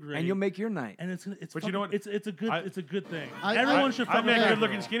her feel great, and you'll make your night. And it's But you know what? It's a good I- thing. I- should. I fuck met a fat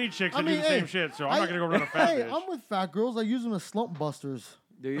good-looking girl. skinny chicks that I mean, do the same shit, so I'm not gonna go run a fat Hey, bitch. I'm with fat girls. I use them as slump busters.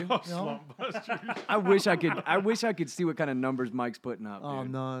 Do you? Oh, slump busters. I wish I could see what kind of numbers Mike's putting up. Oh,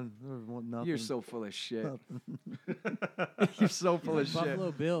 dude. none. There was nothing. You're so full of shit. You're so full of shit.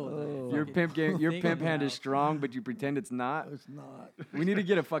 Buffalo Bill. Your pimp game, your Thing pimp on the hand is house. strong, but you pretend it's not. It's not. We need to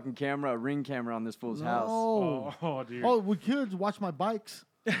get a fucking camera, a ring camera on this fool's house. No. Oh, dude. Oh, we kids watch my bikes.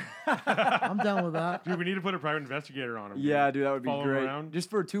 I'm down with that. Dude, we need to put a private investigator on him. Yeah, dude, that would be Follow him great. around? Just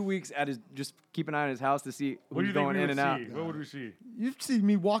for 2 weeks, just keep an eye on his house to see What do who's you think going we in would and out. see? What would we see? You see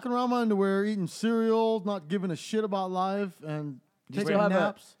me walking around my underwear, eating cereal, not giving a shit about life, and You taking still,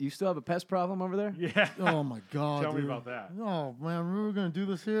 naps. you still have a pest problem over there? Yeah. Oh my god! Tell me dude. about that. Oh man, we were gonna do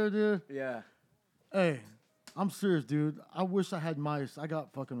this here, dude. Yeah. Hey, I'm serious, dude. I wish I had mice. I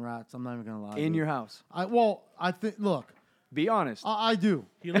got fucking rats. I'm not even gonna lie. In dude. your house. I think. Look, Be honest. I do.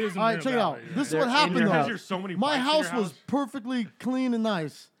 He lives in All right, Miramar, check it out. yeah. This is They're what in happened your though. house. There's so many My bikes in your house was perfectly clean and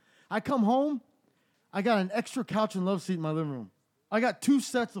nice. I come home, I got an extra couch and love seat in my living room. I got 2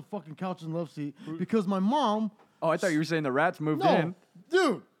 sets of fucking couch and love seat because my mom. Oh, I thought you were saying the rats moved No, in.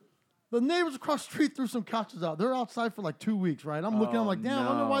 dude. The neighbors across the street threw some couches out. They're outside for like 2 weeks, right? I'm looking, I'm like, damn, I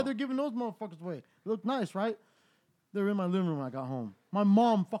wonder why no. they're giving those motherfuckers away. They look nice, right? They're in my living room when I got home. My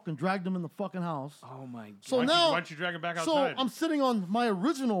mom fucking dragged them in the fucking house. Oh my god. So Why now, don't you drag him back so outside? I'm sitting on my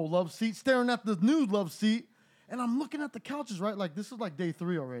original love seat, staring at the new love seat, and I'm looking at the couches, right? Like this is like day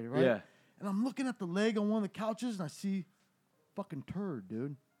 3 already, right? Yeah. And I'm looking at the leg on one of the couches, and I see fucking turd,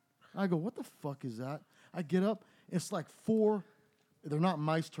 dude. I go, what the fuck is that? I get up, it's like 4. They're not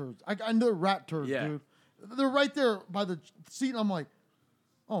mice turds. I know they're rat turds, Yeah. dude. They're right there by the seat, and I'm like,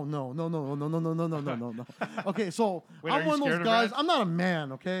 oh no. Okay, so Wait, are I'm you one of scared those of guys. rats? I'm not a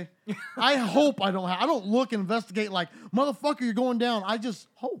man, okay? I hope I don't look and investigate like, motherfucker, you're going down. I just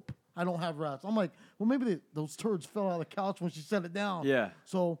hope I don't have rats. I'm like, well, maybe those turds fell out of the couch when she set it down. Yeah.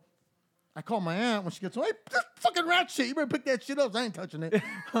 So I call my aunt when she gets home. Hey, this fucking rat shit. You better pick that shit up. I ain't touching it.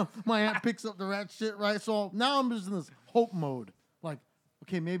 My aunt picks up the rat shit, right? So now I'm just in this hope mode. Like,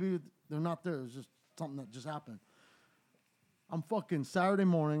 okay, maybe they're not there. It's just something that just happened. I'm fucking Saturday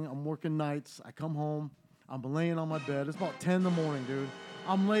morning. I'm working nights. I come home. I'm laying on my bed. It's about 10 in the morning, dude.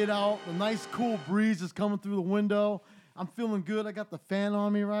 I'm laid out. The nice cool breeze is coming through the window. I'm feeling good. I got the fan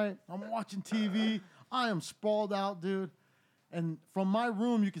on me, right? I'm watching TV. I am sprawled out, dude. And from my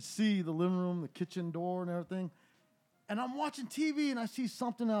room, you could see the living room, the kitchen door, and everything. And I'm watching TV, and I see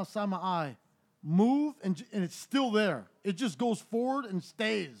something outside my eye move, and it's still there. It just goes forward and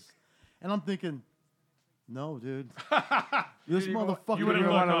stays. And I'm thinking, no, dude. This motherfucker. You wouldn't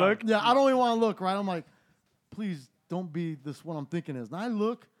want to look? Yeah, I don't even want to look, right? I'm like, please don't be this what I'm thinking is. And I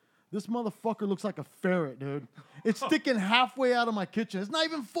look, this motherfucker looks like a ferret, dude. It's sticking halfway out of my kitchen. It's not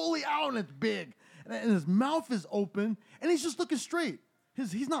even fully out, and it's big. And his mouth is open, and he's just looking straight.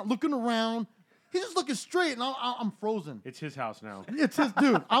 He's not looking around. He's just looking straight, and I'm frozen. It's his house now. It's his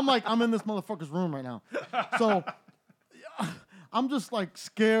dude. I'm like, I'm in this motherfucker's room right now. So I'm just like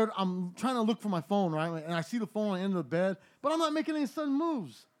scared. I'm trying to look for my phone, right? And I see the phone on the end of the bed, but I'm not making any sudden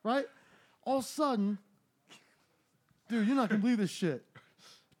moves, right? All of a sudden, dude, you're not gonna believe this shit.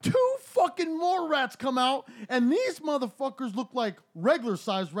 2 fucking more rats come out, and these motherfuckers look like regular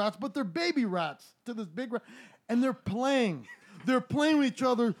sized rats, but they're baby rats to this big rat, and they're playing. They're playing with each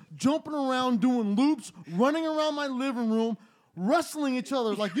other, jumping around, doing loops, running around my living room, wrestling each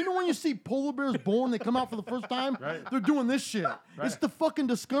other. Like, you know when you see polar bears born, they come out for the first time? Right. They're doing this shit. Right. It's the fucking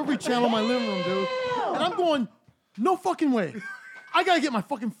Discovery Channel in my living room, dude. And I'm going, no fucking way. I gotta get my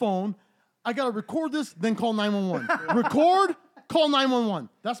fucking phone. I gotta record this, then call 911. Record, call 911.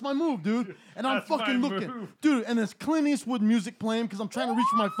 That's my move, dude. And I'm fucking looking. Move. Dude, and there's Clint Eastwood music playing because I'm trying to reach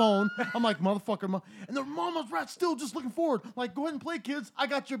for my phone. I'm like, motherfucker. And the mama's rat still just looking forward. Like, go ahead and play, kids. I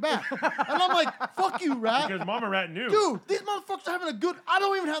got your back. And I'm like, fuck you, rat. Because mama rat knew. Dude, these motherfuckers are having a good... I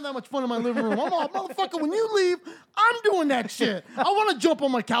don't even have that much fun in my living room. I'm all, motherfucker, when you leave, I'm doing that shit. I want to jump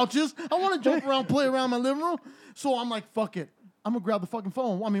on my couches. I want to jump around, play around my living room. So I'm like, fuck it. I'm going to grab the fucking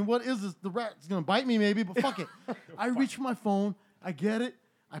phone. I mean, what is this? The rat's going to bite me maybe, but fuck it. I reach for my phone. I get it.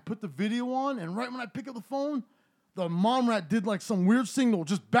 I put the video on, and right when I pick up the phone, the mom rat did like some weird signal,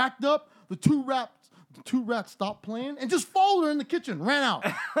 just backed up. The two rats stopped playing and just followed her in the kitchen, ran out.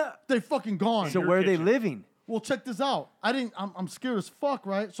 They fucking gone. So where are they living? Well, check this out. I'm scared as fuck,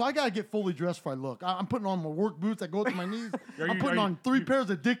 right? So I gotta get fully dressed if I look. I'm putting on my work boots that go up to my knees. I'm putting on 3 pairs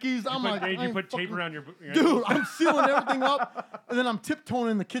of Dickies. I'm like, you put tape around your... Dude, I'm sealing everything up, and then I'm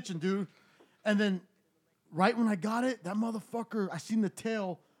tiptoeing in the kitchen, dude. And then right when I got it, that motherfucker, I seen the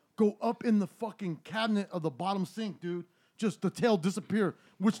tail go up in the fucking cabinet of the bottom sink, dude. Just the tail disappear,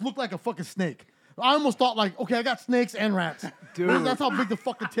 which looked like a fucking snake. I almost thought like, okay, I got snakes and rats. Dude. That's how big the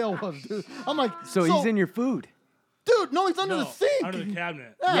fucking tail was, dude. I'm like... So he's in your food. Dude, no, he's under the sink. Under the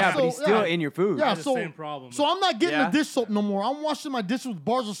cabinet. Yeah, but he's still in your food. Yeah, the same problem. So I'm not getting the dish soap no more. I'm washing my dishes with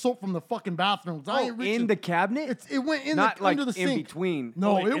bars of soap from the fucking bathrooms. I ain't reaching. In the cabinet? It went in Not under the like sink. in between.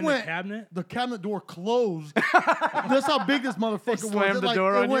 No, Wait, it in went. the cabinet? The cabinet door closed. That's how big this motherfucker was. slammed the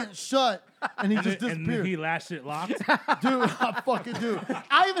door it on you? went shut, and he just And disappeared. he latched it locked. Dude, I fucking do.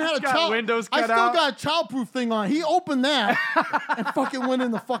 I even had a got child. windows I cut still out. got a childproof thing on. He opened that and fucking went in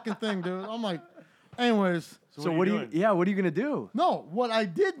the fucking thing, dude. I'm like, anyways. So what are you? Yeah, what are you gonna do? No, what I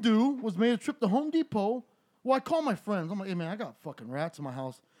did do was made a trip to Home Depot. Well, I called my friends. I'm like, hey, man, I got fucking rats in my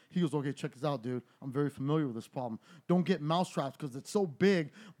house. He goes, okay, check this out, dude. I'm very familiar with this problem. Don't get mouse traps because it's so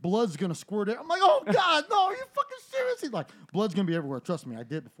big, blood's going to squirt it. I'm like, oh, God, no, are you fucking serious? He's like, blood's going to be everywhere. Trust me, I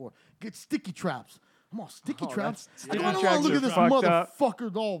did before. Get sticky traps. I'm all sticky traps. I don't want to look at this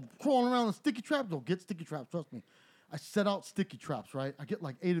motherfucker all crawling around in sticky traps. No, get sticky traps, trust me. I set out sticky traps, right? I get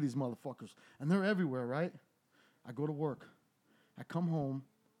like 8 of these motherfuckers, and they're everywhere, right? I go to work. I come home.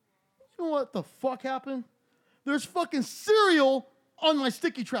 You know what the fuck happened? There's fucking cereal on my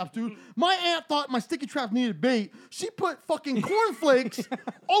sticky traps, dude. My aunt thought my sticky traps needed bait. She put fucking cornflakes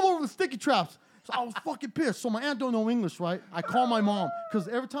all over the sticky traps. So I was fucking pissed. So my aunt don't know English, right? I call my mom because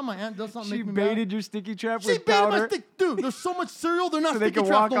every time my aunt does something, She baited your sticky trap with she baited powder. my stick, dude. There's so much cereal, they're not So they sticky can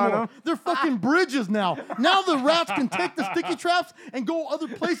traps walk no on more. them? They're fucking bridges now. Now the rats can take the sticky traps and go other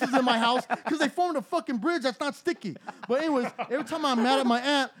places in my house because they formed a fucking bridge that's not sticky. But anyways, every time I'm mad at my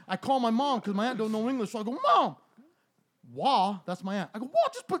aunt, I call my mom because my aunt don't know English. So I go, Mom. Wah, that's my aunt. I go,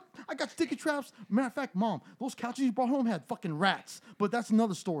 I got sticky traps. Matter of fact, Mom, those couches you brought home had fucking rats. But that's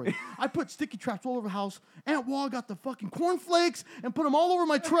another story. I put sticky traps all over the house. Aunt Wah got the fucking cornflakes and put them all over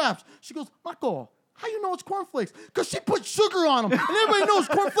my traps. She goes, Marco, how you know it's cornflakes? Because she put sugar on them. And everybody knows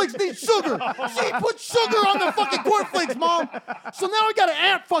cornflakes need sugar. She put sugar on the fucking cornflakes, Mom. So now I got an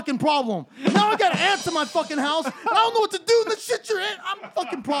ant fucking problem. Now I got ants in my fucking house. And I don't know what to do. The shit your ant, I'm a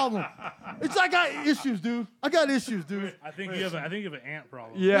fucking problem. It's I got issues, dude. I got issues, dude. I think you have an ant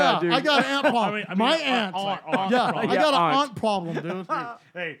problem. Yeah, dude. I got an ant problem. I mean, My aunt aunt. problem. Yeah, I got an aunt. aunt problem, dude.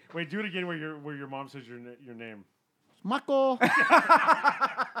 Hey, wait, do it again where your mom says your name. Michael.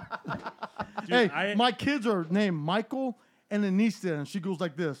 Dude, Hey, my kids are named Michael and Anissa, and she goes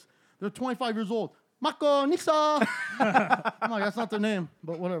like this. They're 25 years old. Michael, Anissa. I'm like, that's not their name,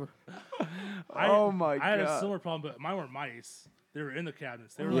 but whatever. Oh my god. I had a similar problem, but mine were mice. They were in the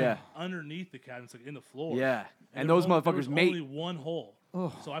cabinets. They were Yeah. like underneath the cabinets, like in the floor. Yeah. And there those was motherfuckers only mate. one hole.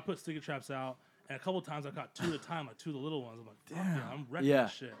 So I put sticky traps out, and a couple of times I caught two at a time, like two of the little ones. I'm like, fuck yeah, I'm wrecking Yeah.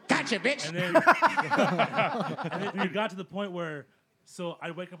 this shit. Gotcha, bitch. And then it got to the point where, so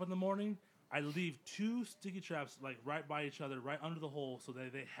I'd wake up in the morning, I'd leave two sticky traps like right by each other, right under the hole, so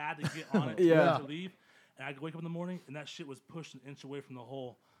that they had to get on it Yeah. to leave. And I'd wake up in the morning, and that shit was pushed an inch away from the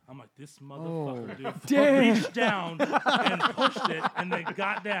hole. I'm like, this motherfucker, dude. Damn. Reached down and pushed it, and then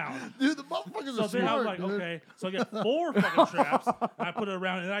got down. Dude, the motherfuckers So are then I was smart, like, dude. okay. So I get 4 fucking traps, and I put it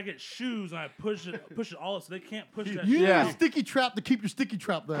around, and then I get shoes, and I push it all up, so they can't push that You shit. need Yeah. a sticky trap to keep your sticky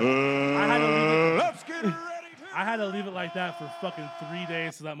trap there. I had to leave it. Let's get ready. I had to leave it like that for fucking 3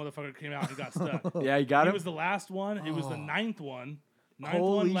 days, so that motherfucker came out and got stuck. Yeah, you got It him. was the last one. It was the ninth one.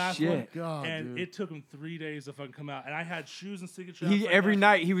 Holy last shit. one. God, and dude. it took him 3 days to fucking come out. And I had shoes and sticky traps. He like every that.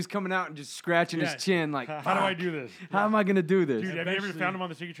 night he was coming out and just scratching Yeah. his chin like, How do I do this? how am I gonna do this? Dude, have you ever Eventually- found them on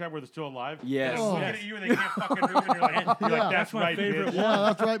the sticky trap where they're still alive? Yes. They're looking Yes. at you and they can't fucking move, and you're like, that's That's my right, favorite bitch. one. Yeah,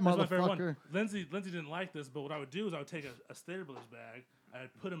 that's right, That's my favorite motherfucker. one. Lindsay didn't like this, but what I would do is I would take a Stater Brothers bag,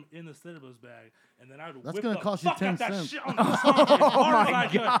 I'd put them in the Stater Brothers bag, and then I would That's whip gonna the cost you fuck 10 out that cents. shit on the song as hard as I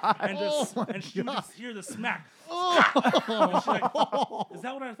could, and she would just hear the smack. And she's like, is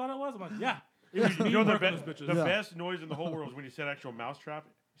that what I thought it was? I'm like, yeah. It was me You know the, working those bitches. the best noise in the whole world is when you set actual mousetrap.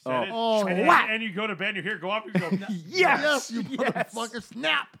 Set Oh. it, Oh, and, whack. and you go to bed and you hear it go off and you go, Yes, you motherfucker.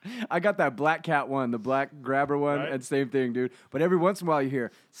 Snap. I got that black cat one, the black grabber one, Right. and same thing, dude. But every once in a while you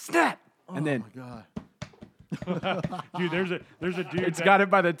hear snap, and then Oh, my God. dude, there's a dude. it's that, got it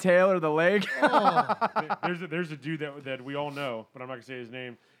by the tail or the leg. There's a dude that we all know, but I'm not gonna say his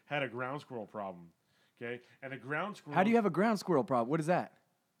name. Had a ground squirrel problem. Okay, and the ground squirrel. How do you have a ground squirrel problem? What is that?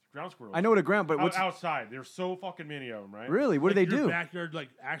 ground squirrels? I know what a ground, but what's outside? There's so fucking many of them, right? really? What do they Your do? backyard like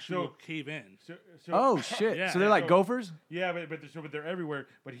actually will cave in. So, Oh shit! Yeah, so they're like so- gophers? Yeah, but they're everywhere.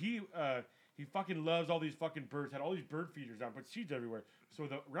 But he fucking loves all these fucking birds. Had all these bird feeders down, put seeds everywhere. So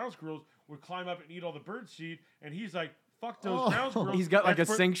the ground squirrels would climb up and eat all the bird seed, and he's like, "Fuck those ground squirrels." He's got like a That's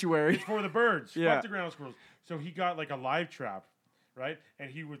for- sanctuary. It's for the birds. Yeah. Fuck the ground squirrels. So he got like a live trap, right? And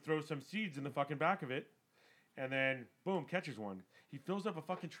he would throw some seeds in the fucking back of it, and then boom, catches one. He fills up a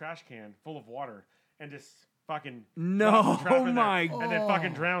fucking trash can full of water and just fucking No, drops the trap in there, my and then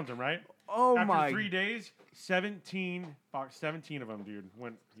fucking drowns him, right? Oh After my! 3 days, 17 of them, dude,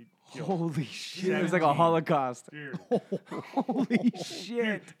 went. He killed. Holy shit! It was like a 17. Holocaust. Dude. Holy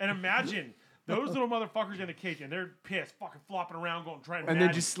shit! Dude, and imagine those little motherfuckers in a cage, and they're pissed, fucking flopping around, going trying to. And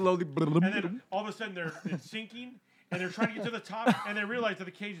then just slowly. and then all of a sudden they're sinking, and they're trying to get to the top, and they realize that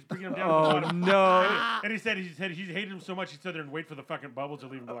the cage is bringing them down to the Oh bottom. no! And he said he hated him so much he stood there and wait for the fucking bubbles to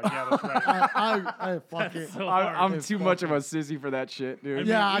leave him. Be like, yeah, that's right. I fuck it. So hard. I'm It's too much of a sissy for that shit, dude.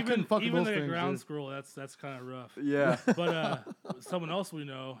 Yeah, I even, couldn't fuck with even those like a things, ground dude. squirrel. That's kind of rough. Yeah. But someone else we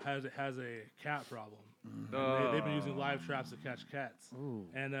know has a cat problem. And they've been using live traps to catch cats,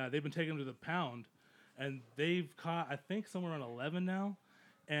 and they've been taking them to the pound, and they've caught I think somewhere around 11 now,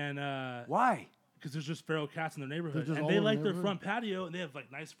 and Why? because there's just feral cats in their neighborhood, just and all they over like the their neighborhood? front patio, and they have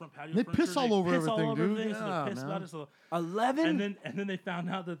like nice front patio. They furniture, piss all over piss all everything, over dude. everything, so Yeah, they're pissed about man. it. So 11? and then they found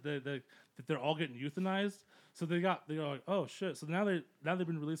out that that they're all getting euthanized. So they go like, oh shit. So now they've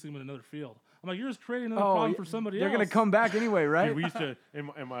been releasing them in another field. I'm like, you're just creating another problem for somebody they're else. gonna come back anyway, right? Dude, we used to in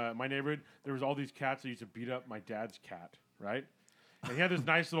my neighborhood. There was all these cats that used to beat up my dad's cat, right? And he had this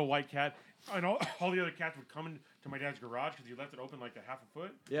nice little white cat, and all the other cats would come into my dad's garage because he left it open like a half a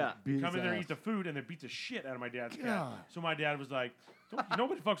foot. Yeah. Beat Come his in there, ass. eat the food, and then beat the shit out of my dad's cat. God. So my dad was like,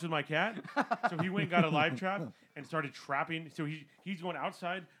 nobody fucks with my cat. So he went and got a live trap and started trapping. So he's going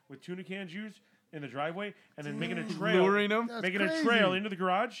outside with tuna can juice in the driveway and then making a trail. Luring 'em? That's Making a crazy. trail into the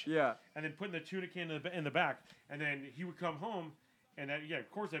garage. Yeah. And then putting the tuna can in the back. And then he would come home, and that, yeah,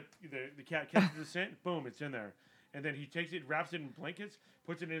 of course, the cat catches the scent, boom, it's in there. And then he takes it, wraps it in blankets,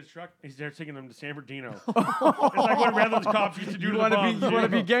 puts it in his truck, and he's there taking them to San Bernardino. It's like what Redlands cops used to do You to the want to bums. be? You want to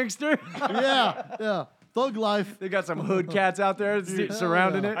be gangster? Yeah. Thug life. They got some hood cats out there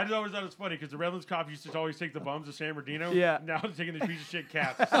surrounding yeah. it. I just always thought it was funny because the Redlands cops used to always take the bums to San Bernardino. Yeah. Now they're taking the piece of shit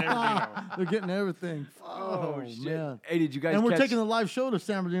cats to San Bernardino. They're getting everything. Oh, shit! man. Hey, did you guys? And we're catch... taking the live show to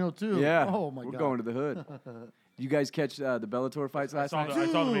San Bernardino too. Yeah. Oh my we're God. going to the hood. You guys catch the Bellator fights last night? I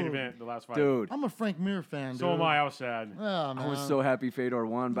saw the main event, the last fight. Dude. I'm a Frank Mir fan, dude. So am I. I was sad. Yeah, man. I was so happy Fedor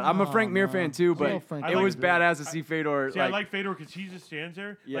won, but I'm a Frank Mir fan too. But it was badass to see Fedor. See, I like Fedor because he just stands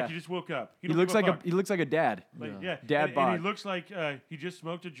there like he just woke up. He looks like a dad. Dad bod. And he looks like he just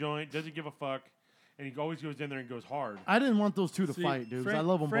smoked a joint, doesn't give a fuck, and he always goes in there and goes hard. I didn't want those two to fight, dude. I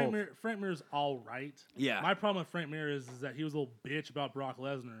love them both. Frank Mir's all right. Yeah. My problem with Frank Mir is that he was a little bitch about Brock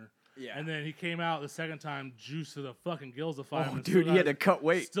Lesnar. Yeah. And then he came out the second time, juiced to the fucking gills to fight him. Oh, dude, he had to cut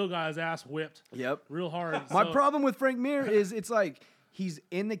weight. Still got his ass whipped. Yep. Real hard. My problem with Frank Mir is it's like he's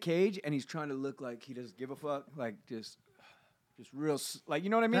in the cage and he's trying to look like he doesn't give a fuck, like just real, like, you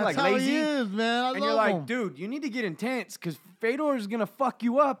know what I mean? That's like how lazy. he is, man. I and love you're like, him. dude, you need to get intense because Fedor is gonna fuck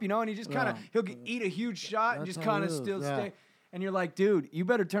you up, you know. And he just kind of he'll eat a huge shot and That's just how kind it of is, still yeah. stay. And you're like, dude, you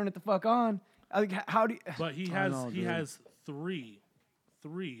better turn it the fuck on. Like, how do you? But he dude. has three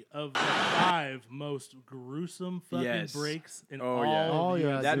of the 5 most gruesome fucking breaks in all of the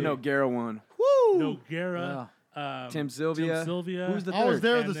UFC. That Nogueira one. Woo! Nogueira. Tim Sylvia. Who's the third? I was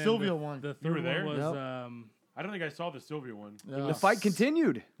there, And the then Sylvia one. The You were third there? one was I don't think I saw the Sylvia one. The fight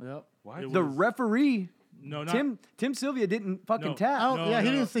continued. Yep. What? The referee. no, not Tim Sylvia didn't fucking No. tap. Oh, yeah,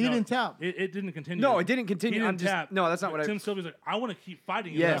 he didn't tap. It didn't continue. No, it didn't continue. He I'm didn't just- tap. no, that's not what I- Tim Sylvia's like, I want to keep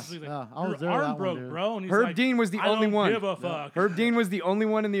fighting. Yes. He's like, Yeah, I was your there arm that one, broke, dude. bro. And he's Herb like, Dean was the I only don't one. Give a fuck. Herb Dean was the only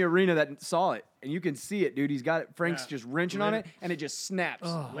one in the arena that saw it, and you can see it, dude. He's got it. Frank's Yeah. just wrenching on it, and it just snaps.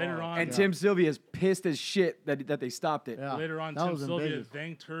 Later on, And Tim Sylvia is pissed as shit that they stopped it. Yeah. Later on, That Tim was in Sylvia Vegas.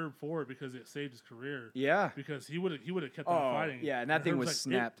 thanked Herb for it because it saved his career. Yeah. Because he would have kept on Oh, fighting. yeah, and that thing Herb's was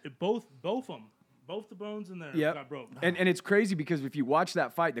snapped. Both them. Both the bones in there Yep. got broke. And it's crazy because if you watch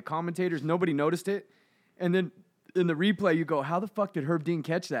that fight, the commentators, nobody noticed it. And then in the replay, you go, how the fuck did Herb Dean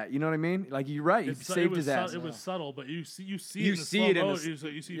catch that? You know what I mean? Like, you're right. He saved his ass. It was subtle, but you see You it in the see slow it in mo.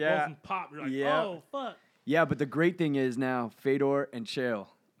 the You see yeah. both of them pop. You're like, Yeah. oh, fuck. Yeah, but the great thing is now Fedor and Chael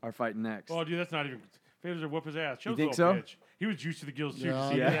are fighting next. Oh, dude, that's not even. Fedor's a whoop his ass. You Chael's think a little so? bitch. He was juiced to the gills too. Yeah,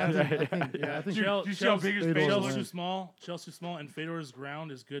 See yeah. that? I think Dude, you see how big his face Fedor's Chael's was? too small. Chael's too small, and Fedor's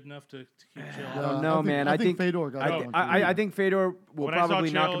ground is good enough to keep Chael. I don't out. know, man. I think Fedor got that one, too. I think Fedor will When I saw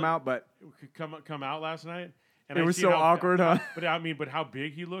probably knock Chael- him out, but Come out last night. And It I was seen so how- awkward, huh? But how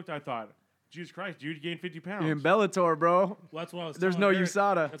big he looked, I thought, Jesus Christ, dude, you gained 50 pounds. in Bellator, bro. Well, that's what I was There's telling no Eric.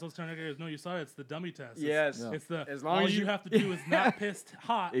 USADA. That's what I was telling Eric. There's no USADA. It's the dummy test. Yes. It's the As long all as you you- have to do is not pissed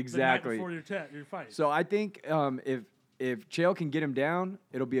hot Exactly. the night before your fight. So I think if Chael can get him down,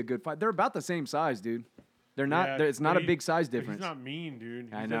 it'll be a good fight. They're about the same size, dude. They're not. Yeah, it's not a but big size but difference. He's not mean, dude.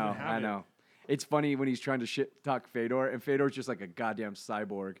 He I doesn't know. have I it. know. It's funny when he's trying to shit talk Fedor, and Fedor's just like a goddamn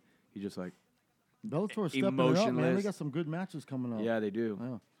cyborg. He just like, Bellator's stepping it up, man. They Emotionless. got some good matches coming up. yeah, they do.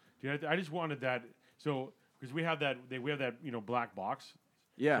 Yeah. Dude, I just wanted that. So because we have that black box.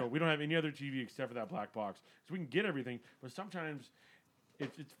 Yeah. So we don't have any other TV except for that black box. So we can get everything, but sometimes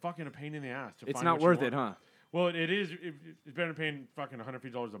it's fucking a pain in the ass to It's find not what you worth it, want. huh? Well, it is. It's better than paying fucking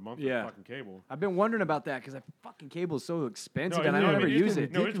 $150 a month Yeah. for fucking cable. I've been wondering about that because that fucking cable is so expensive, No, and I it's- don't ever it's- use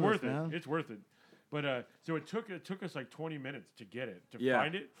it. No, it's worth ridiculous, it. It's worth it. But so it took us like 20 minutes to get it, to Yeah.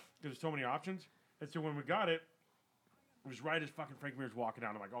 find it. There's so many options, and so when we got it, it was right as fucking Frank Mir's walking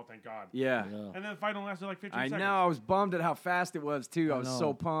out. I'm like, oh, thank God. Yeah. And then the fight only lasted like 15 I seconds. know. I was bummed at how fast it was too. I was so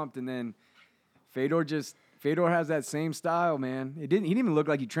know. pumped, and then Fedor has that same style, man. He didn't even look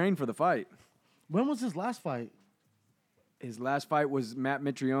like he trained for the fight. When was his last fight? His last fight was Matt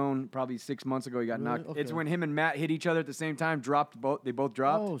Mitrione, probably 6 months ago. He got Really? knocked. It's Okay. when him and Matt hit each other at the same time. They both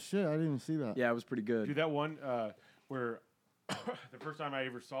dropped. Oh shit! I didn't even see that. Yeah, it was pretty good. Dude, that one where the first time I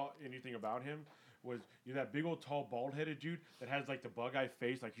ever saw anything about him was that big old tall bald headed dude that has like the bug eye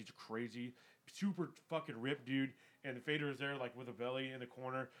face, like he's crazy, super fucking ripped dude, and the Fedor is there like with a belly in the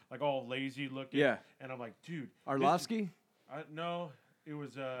corner, like all lazy looking. Yeah. And I'm like, dude, Arlovsky? no, it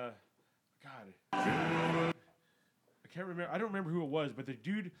was God. I can't remember. I don't remember who it was, but the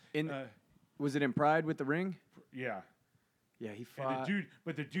dude Was it in Pride with the ring? yeah. Yeah, he And fought.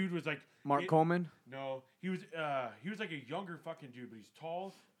 the dude was like Mark Coleman? No, he was like a younger fucking dude, but he's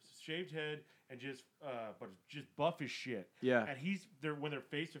tall, shaved head, and just buff as shit. Yeah. And he's there when they're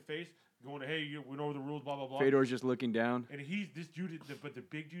face to face, going, "Hey, we know the rules, blah blah blah." Fedor's just looking down. And this dude, but the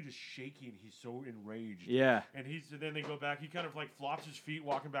big dude is shaking. He's so enraged. Yeah. And then they go back. He kind of like flops his feet,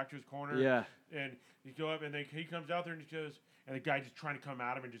 walking back to his corner. Yeah. And he go up, and then he comes out there, and he goes, and the guy just trying to come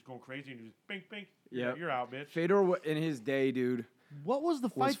at him and just going crazy, and he just bink bink. Yep. You're out, bitch. Fedor in his day, dude, What was the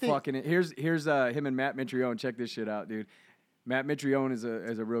was fight? fucking it. Here's him and Matt Mitrione. Check this shit out, dude. Matt Mitrione is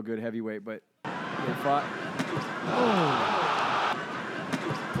a real good heavyweight, but they fought.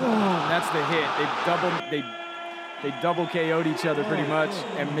 Oh, that's the hit. They double KO'd each other pretty much,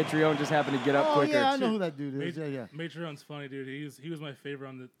 and Mitrione just happened to get up quicker. Yeah, I know who that dude is. Yeah. Matrion's funny, dude. He was my favorite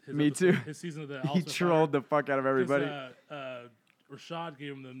on his Me episode, too. his season of the He Ultimate trolled Fighter. the fuck out of everybody. Rashad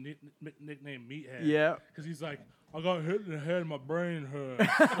gave him the nickname Meathead. Yeah. Because he's like, I got hit in the head, my brain hurt.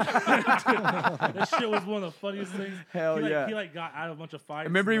 That shit was one of the funniest things. Hell He yeah. got out of a bunch of fights. I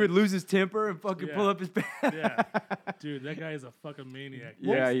remember he and, would lose his temper and fucking pull up his pants. Yeah. Dude, that guy is a fucking maniac.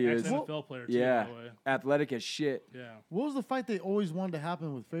 Yeah, he is. Ex-NFL player, too, Yeah. by the way. Athletic as shit. Yeah. What was the fight they always wanted to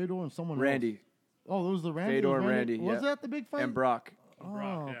happen with Fedor and someone Randy. else? Oh, it was the Randy. Fedor It was and Randy, Was yeah. that the big fight? And Brock. Oh,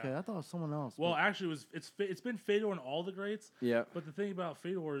 Brock, yeah. okay. I thought it was someone else. Well, actually, it's been Fedor and all the greats. Yeah. But the thing about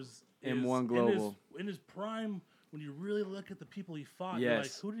Fedor is M1 Global. in his prime, when you really look at the people he fought, Yes. you're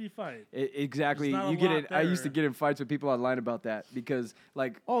like, who did he fight? Exactly. There's not a You get lot it. I used to there. get in fights with people online about that because,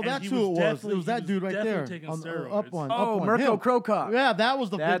 like, oh, and that's he who was it was. It definitely- was he that was dude right there. definitely taking On the steroids. up one. oh, up one. Mirko Him. Krokop. Yeah, that was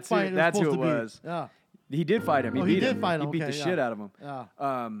the big That's fight. who, that's who it supposed to be. was. Yeah. He did fight him. He Oh, beat he did him. fight him. He beat Okay, the yeah. shit out of him.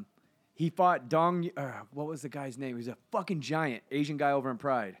 Yeah. He fought Dong. What was the guy's name? He was a fucking giant Asian guy over in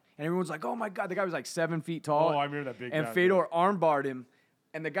Pride, and everyone's like, "Oh my god!" The guy was like 7 feet tall. Oh, I remember that big And guy, Fedor armbarred him,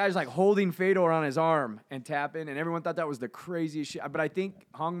 and the guy's like holding Fedor on his arm and tapping, and everyone thought that was the craziest shit. But I think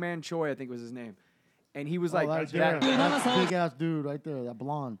Hongman Choi, I think was his name, and he was like That's that. big ass dude right there, that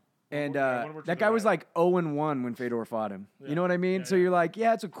blonde. And I wanna work to that the guy was right. like 0-1 when Fedor fought him. Yeah. You know what I mean? Yeah, So yeah. you're like,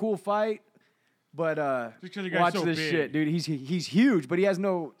 yeah, it's a cool fight, but Just 'cause the guy's watch so this big. shit, dude. He's huge, but he has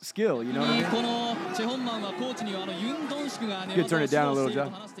no skill. You know what I mean? このチェホンマンはコーチにユンドンシクが寝 You could turn it down a 技を little, 指導している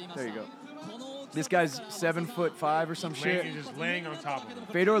John. と話していま There し you た go. This guy's 7'5" or some shit. He's just laying on top of him.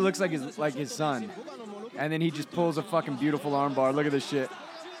 Fedor looks like his son, and then he just pulls a fucking beautiful armbar. Look at this shit.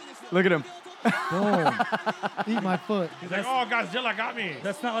 Look at him. Boom. Eat my foot. He's like, oh, Godzilla got me.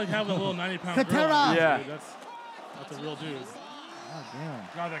 That's not like having a little 90-pound Katera! girl. on you, Yeah. dude. That's a real dude. God damn.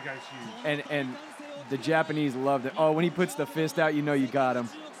 God, that guy's huge. And the Japanese loved it. Oh, when he puts the fist out, you know you got him.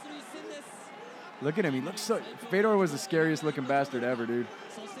 Look at him. He looks so. Fedor was the scariest looking bastard ever, dude.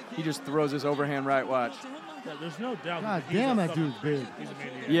 He just throws his overhand right. Watch. Yeah, there's no doubt. God he's damn, a that fucking- dude's big. He's a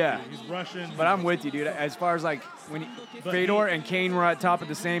maniac. Yeah. dude. He's Russian. But I'm with you, dude. As far as like when But Fedor he- and Kane were at top at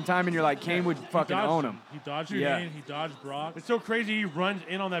the same time, and you're like, Kane would He fucking dodged own him. He dodged your Yeah. name. He dodged Brock. It's so crazy. He runs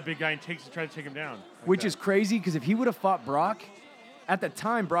in on that big guy and tries to take him down. Like Which that. is crazy because if he would have fought Brock, at the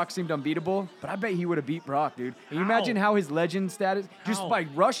time Brock seemed unbeatable, but I bet he would have beat Brock, dude. Can you imagine how his legend status just How? by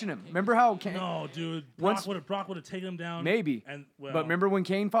rushing him? Remember how Kane? No, dude. Once- Brock would have taken him down. Maybe. And well, But remember when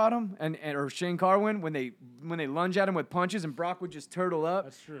Kane fought him and or Shane Carwin when they lunge at him with punches and Brock would just turtle up?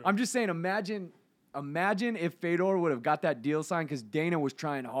 That's true. I'm just saying, imagine if Fedor would have got that deal signed because Dana was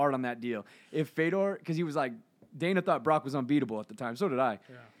trying hard on that deal. If Fedor, because he was like, Dana thought Brock was unbeatable at the time. So did I.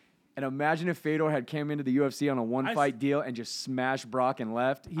 Yeah. And imagine if Fedor had came into the UFC on a one-fight deal and just smashed Brock and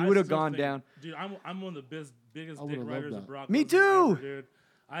left. He I would have still gone think- down. Dude, I'm one of the biggest I dick would've loved riders that. of Brock. Me Lesnar too. ever, dude.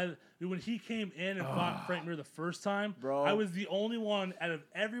 Dude, when he came in and fought Frank Mir the first time, Bro. I was the only one out of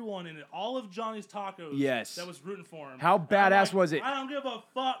everyone in all of Johnny's Tacos Yes. that was rooting for him. How And I'm badass like, was it? I don't give a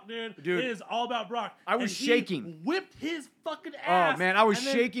fuck, dude. Dude. It is all about Brock. I was And he shaking. Whipped his fucking ass. man, I was and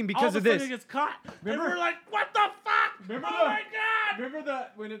then shaking because all of a sudden this. He gets caught. Remember- And we're like, what the fuck? Remember oh the- my god! Remember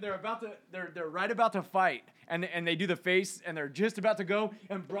when they're right about to fight and they do the face and they're just about to go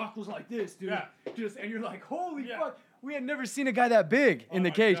and Brock was like this, dude. Yeah. And you're like, holy Yeah. fuck. We had never seen a guy that big in Oh the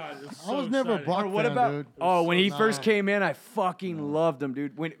my cage. God, it was I so was never a exciting. Brock Or what fan, about? dude. Oh, when he so first nice. came in, I fucking loved him,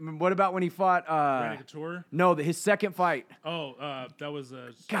 dude. What about when he fought? Randy Couture? No, his second fight. Oh, that was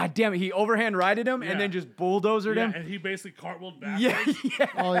God damn it, he overhand righted him Yeah. and then just bulldozed yeah, him. and he basically cartwheeled backwards. Yeah.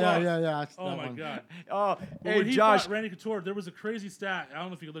 Oh, yeah. That's Oh that my one. god. Oh, But hey when he Josh, fought Randy Couture, there was a crazy stat. I don't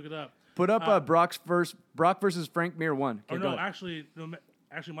know if you could look it up. put up Brock versus Frank Mir 1. Or Okay, no, go ahead. actually, it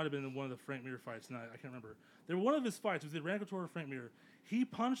might have been in one of the Frank Mir fights. No, I can't remember. They were one of his fights. It was either Randy Couture or Frank Mir. He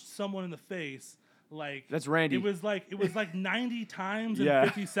punched someone in the face like That's Randy. It was like 90 times in Yeah.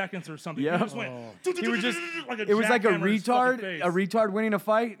 50 seconds or something. Yeah. He just went. He was just. like a It was like a jackhammer in his fucking face. retard winning a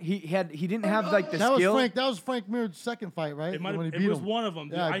fight. He didn't have like the That skill. was Frank Mir's second fight, right? It, might When have, he it beat was him. one of them.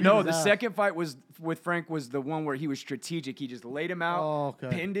 Yeah, I he No, was the ass. second fight was with Frank was the one where he was strategic. He just laid him out, Oh,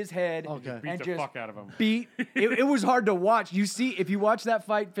 okay. pinned his head, Okay. Beat and the just fuck out of him. beat. It was hard to watch. You see, if you watch that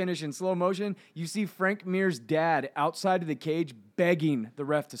fight finish in slow motion, you see Frank Mir's dad outside of the cage begging the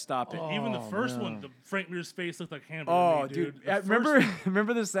ref to stop it. Even the Oh, first man. one, the Frank Mir's face looked like hamburger Oh, meat, dude! The Remember, first-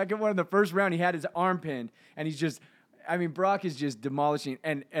 remember the second one in the first round? He had his arm pinned, and he's just I mean, Brock is just demolishing,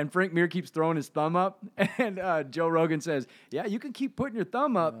 and Frank Mir keeps throwing his thumb up, and Joe Rogan says, "Yeah, you can keep putting your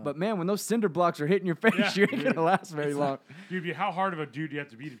thumb up, but man, when those cinder blocks are hitting your face, you ain't gonna last very long." Dude, how hard of a dude do you have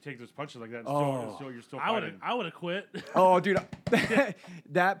to be to take those punches like that? And you're still I fighting. would have quit. Oh, dude,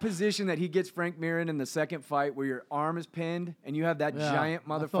 that position that he gets Frank Mir in the second fight, where your arm is pinned and you have that giant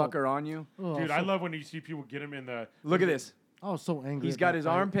motherfucker on you. Dude, I love when you see people get him in the. Look at this. I was so angry. He's got his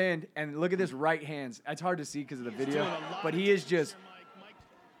arm pinned, and look at this right hand. It's hard to see because of the video, but he is just.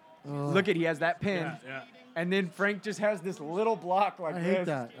 Look at he has that pinned, and then Frank just has this little block like this.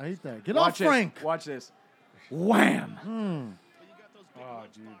 I hate that. Get off, Frank. Watch this. Wham! Oh,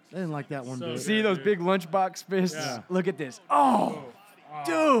 dude. I didn't like that one bit. See those big lunchbox fists? Yeah. Look at this. Oh,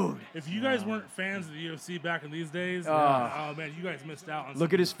 dude. If you guys weren't fans of the UFC back in these days, oh man, you guys missed out on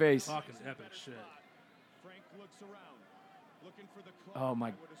Look at his face. fucking epic shit. Oh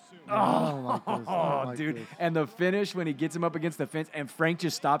my. I don't like this. I don't like dude. this. And the finish when he gets him up against the fence and Frank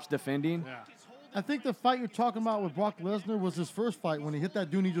just stops defending. Yeah. I think the fight you're talking about with Brock Lesnar was his first fight when he hit that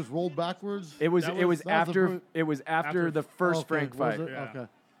dude and he just rolled backwards. It was after after the first Okay, Frank was fight. it? Yeah. Okay.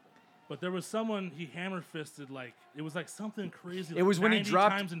 But there was someone he hammer fisted like it was like something crazy. It was when he 90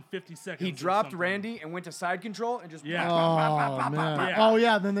 dropped times in 50 seconds. He or dropped something. Randy and went to side control and just Yeah. Oh man. Yeah. Oh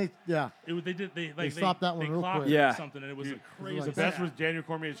yeah. Then they They stopped that one they real clocked quick. it or Yeah. something, and it was Dude, a crazy. The best was Daniel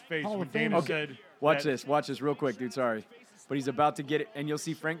Cormier's face Hall when of Fame. Dana Okay. said. Watch that- this real quick, dude. Sorry. But he's about to get it, and you'll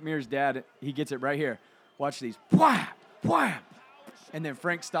see Frank Mir's dad. He gets it right here. Watch these. Wham! Wham! And then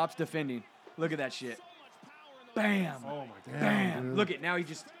Frank stops defending. Look at that shit. Bam! Oh my god. Bam! dude. Look at now he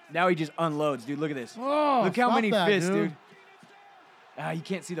just unloads, dude. Look at this. Oh, Look how stop many that, fists, dude. dude. You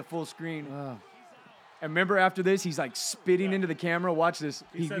can't see the full screen. Oh. And remember after this, he's like spitting into the camera. Watch this.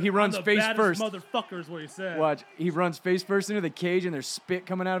 said, He runs "I'm the face baddest first. Motherfucker is what he said. Watch. He runs face first into the cage, and there's spit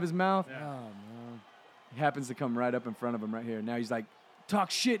coming out of his mouth. Yeah. Oh man. He happens to come right up in front of him right here. Now he's like,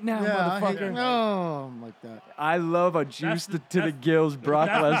 talk shit now, Yeah. motherfucker. I'm like that. I love a juice the- to the that's- gills, Brock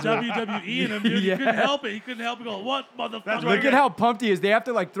That's the Lesnar. WWE in him, dude. Yeah. He couldn't help it. He couldn't help it. Go, what motherfucker? Look at how pumped he is. They have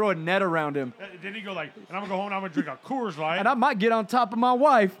to like throw a net around him. Then he go like, and I'm gonna go home and I'm gonna drink a Coors Light. And I might get on top of my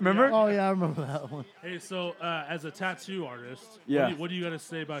wife, remember? Oh yeah, I remember that one. Hey, so as a tattoo artist, Yeah. what do you got to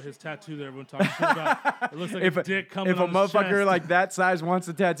say about his tattoo that everyone talks shit about? It looks like If a dick coming if a on his motherfucker chest. like that size wants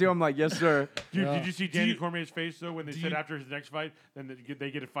a tattoo, I'm like, yes, sir. Dude, did you see Daniel you- Cormier's face though when they said you- after his next fight, then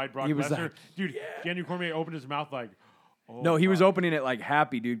they get to fight Brock He was Lesnar? like, Dude, Daniel Cormier opened his mouth like, oh No, he was my- opening it like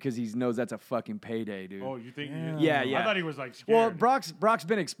happy, dude, because he knows that's a fucking payday, dude. Oh, you think? Yeah, yeah. I thought he was like scared. Well, Brock's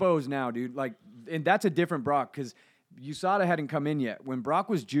been exposed now, dude. Like, and that's a different Brock because USADA hadn't come in yet. When Brock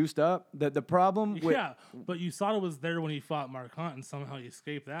was juiced up, the problem with Yeah, but USADA was there when he fought Mark Hunt, and somehow he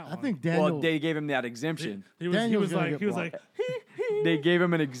escaped that I one. think Daniel. well, they gave him that exemption. he Daniel's was gonna like, get like, They gave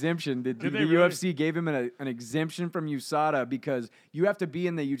him an exemption. The they UFC really? gave him an exemption from USADA because you have to be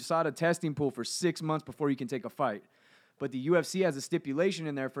in the USADA testing pool for 6 months before you can take a fight. But the UFC has a stipulation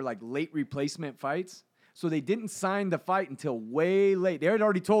in there for like late replacement fights. So they didn't sign the fight until way late. They had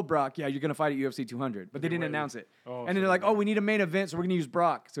already told Brock, yeah, you're going to fight at UFC 200, but they didn't announce it. Oh, and so then they're like, they- oh, we need a main event, so we're going to use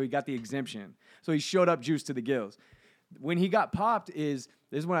Brock. So he got the exemption. So he showed up juiced to the gills. When he got popped this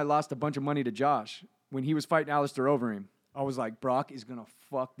is when I lost a bunch of money to Josh. When he was fighting Alistair Overeem, I was like, Brock is going to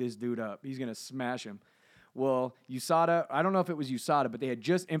fuck this dude up. He's going to smash him. Well, USADA, I don't know if it was USADA, but they had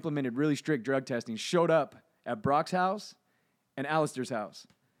just implemented really strict drug testing, showed up at Brock's house and Alistair's house.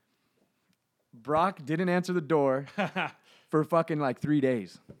 Brock didn't answer the door for fucking like 3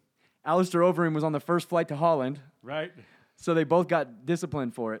 days. Alistair Overeem was on the first flight to Holland, right? so they both got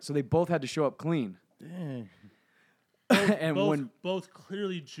disciplined for it. So they both had to show up clean. Dang. And both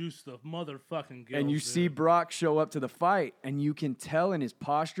clearly juiced the motherfucking gills. and you dude. see Brock show up to the fight, and you can tell in his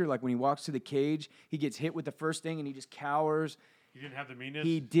posture, like when he walks to the cage, he gets hit with the first thing and he just cowers. He didn't have the meanness.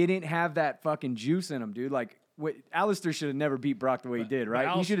 He didn't have that fucking juice in him, dude. Like, Alistair should have never beat Brock the way he did, But right?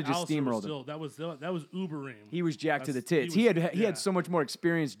 He Alistair- should have just Alistair was steamrolled him. still- that was Uberim. He was jacked to the That's- tits. he was- He yeah. had so much more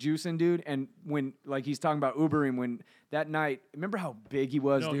experience juicing, dude. And when like he's talking about Ubering, when that night, remember how big he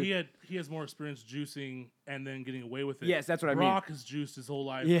was, No, dude? he has more experience juicing and then getting away with it. Yes, that's what I mean. Brock has juiced his whole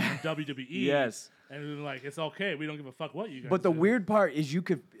life Yeah. in WWE. Yes. And then, like, it's okay. We don't give a fuck what you guys But the do. weird part is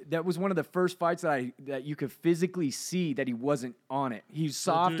that was one of the first fights that you could physically see that he wasn't on it. He's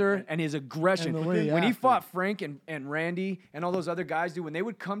softer and his aggression. And the way he When he acted. fought Frank and Randy and all those other guys, dude, when they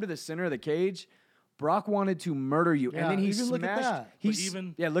would come to the center of the cage, Brock wanted to murder you. Yeah, and then he even look at smashed. that. He's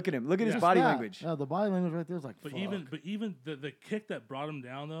even- yeah, look at him. Look at his Just body that. language. Yeah, the body language right there is like. But fuck. even the kick that brought him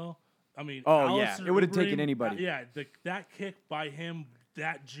down, though, I mean, Oh, yeah. Alistair It would've taken Overeem, anybody. Yeah, that kick by him,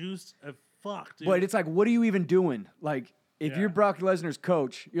 that juice, fuck, dude. But it's like, what are you even doing? Like, If you're Brock Lesnar's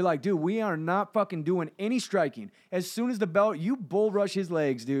coach, you're like, dude, we are not fucking doing any striking. As soon as the bell, you bull rush his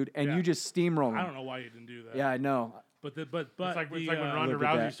legs, dude, and you just steamroll him. I don't know why you didn't do that. Yeah, I know. But it's like when Ronda Look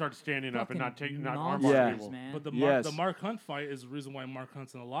at Rousey that. starts standing up and not Yeah. people. man. But Yes. the Mark Hunt fight is the reason why Mark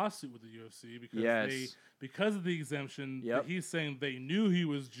Hunt's in a lawsuit with the UFC because Yes. because of the exemption, Yep. he's saying they knew he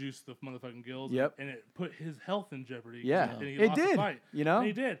was juiced the motherfucking gills, Yep. and it put his health in jeopardy. Yeah. and he It lost the did, fight. you know? And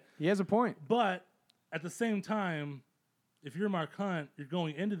he did. He has a point. But at the same time, if you're Mark Hunt, you're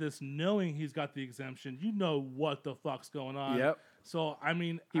going into this knowing he's got the exemption. You know what the fuck's going on. Yep. So I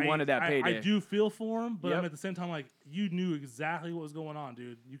mean, He wanted that payday. I do feel for him, but Yep. I'm at the same time like you knew exactly what was going on,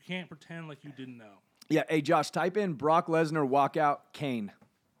 dude. You can't pretend like you didn't know. Yeah, hey, Josh, type in Brock Lesnar walkout Kane.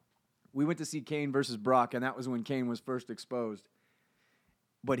 We went to see Kane versus Brock, and that was when Kane was first exposed.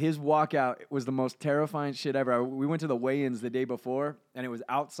 But his walkout was the most terrifying shit ever. We went to the weigh-ins the day before, and it was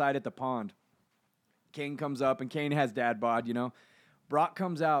outside at the pond. Kane comes up, and Kane has dad bod, you know. Brock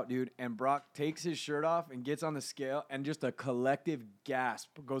comes out, dude, and Brock takes his shirt off and gets on the scale, and just a collective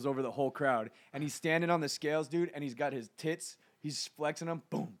gasp goes over the whole crowd. And he's standing on the scales, dude, and he's got his tits. He's flexing them.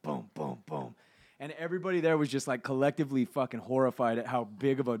 Boom, boom, boom, boom. And everybody there was just like collectively fucking horrified at how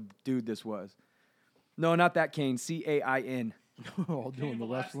big of a dude this was. No, not that Kane. C-A-I-N. All doing the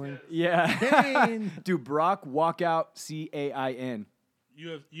wrestling. Yeah. Kane. Dude, Brock walkout C-A-I-N.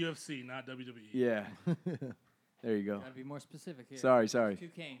 UFC, not WWE. Yeah. There you go. Gotta be more specific here. Sorry. 2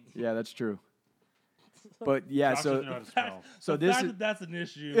 Canes. Yeah, that's true. But yeah, Josh doesn't know how to spell. so the this fact is that that's an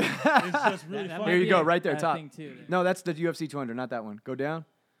issue is just really That funny. there you might go, be right there, a top. thing too, then. No, that's the UFC 200, not that one. Go down.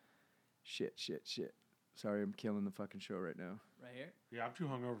 Shit. Sorry, I'm killing the fucking show right now. Right here. Yeah, I'm too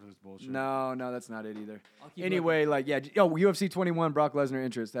hungover for this bullshit. No, that's not it either. I'll keep Anyway, like UFC 21 Brock Lesnar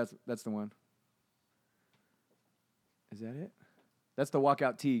interest. That's the one. Is that it? That's the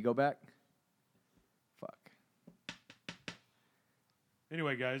walkout T. Go back. Fuck.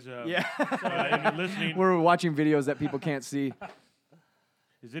 Anyway, guys. Yeah. If you're listening, We're watching videos that people can't see.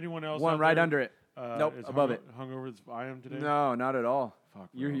 is anyone else One out right there, under it. Nope, is above it. hungover as I am today? No, not at all. Fuck,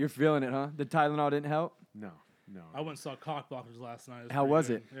 You're bro. you're feeling it, huh? The Tylenol didn't help. No. I went and saw Cockblockers last night. How pretty was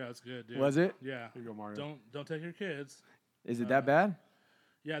good. it? Yeah, it's good, dude. Was it? Yeah. Here you go, Mario. Don't take your kids. Is it that bad?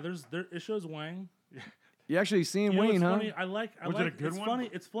 Yeah, it shows Wang. You actually seen You know Wayne, what's huh? funny? I like. Was it a good it's one? Funny.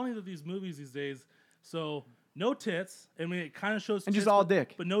 It's funny that these movies these days. So no tits. I mean, it kind of shows. And just tits, all but,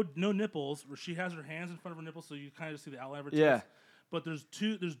 dick. But no nipples. Where she has her hands in front of her nipples, so you kind of just see the outline of her tits. Yeah. But there's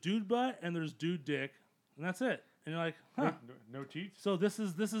dude butt and there's dude dick, and that's it. And you're like, huh. No teeth? So this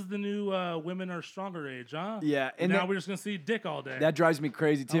is the new women are stronger age, huh? Yeah, and now that- we're just gonna see dick all day. That drives me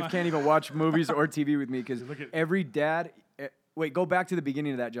crazy. Tiff can't even watch movies or TV with me because Look at- every dad. Wait, go back to the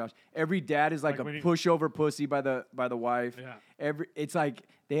beginning of that, Josh. Every dad is like Like a when he- pushover pussy by the wife. Yeah. It's like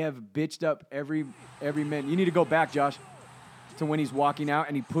they have bitched up every man. You need to go back, Josh, to when he's walking out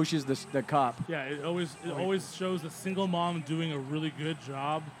and he pushes the cop. Yeah, it always shows the single mom doing a really good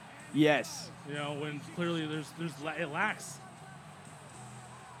job. Yes, You know, when clearly it lacks.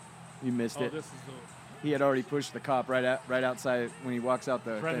 you missed Oh, it. this is the. He had already pushed the cop right outside when he walks out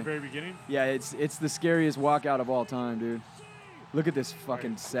the Right at the thing. very beginning? Yeah, it's the scariest walkout of all time, dude. Look at this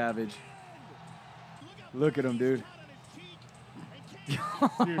fucking savage. Look at him, dude.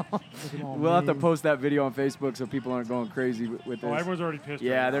 We'll have to post that video on Facebook so people aren't going crazy with this. Oh, everyone's already pissed.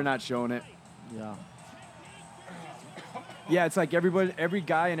 Yeah, right they're now. not showing it. Yeah. Yeah, it's like every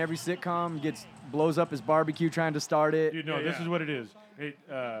guy in every sitcom blows up his barbecue trying to start it. Dude, no, Yeah, this yeah. is what it is.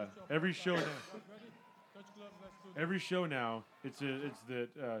 Every show now, it's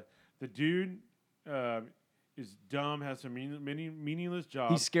that the dude is dumb, has some meaningless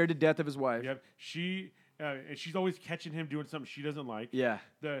job. He's scared to death of his wife. Yep. And she's always catching him doing something she doesn't like. Yeah.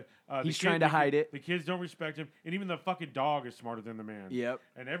 He's trying to hide it. The kids don't respect him, and even the fucking dog is smarter than the man. Yep.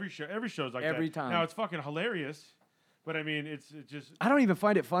 And every show's like Every that. time. Now it's fucking hilarious, but I mean it's just I don't even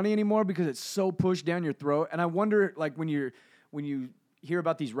find it funny anymore because it's so pushed down your throat. And I wonder, like, when you hear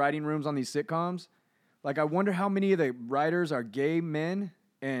about these writing rooms on these sitcoms, like, I wonder how many of the writers are gay men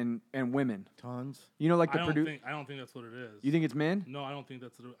and women. Tons. You know, like I the don't producer. think that's what it is. You think it's men? No, I don't think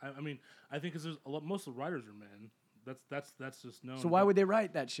that's. I mean, I think because there's a lot. Most of the writers are men. That's just known. So why would they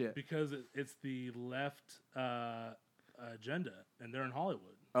write that shit? Because it's the left agenda, and they're in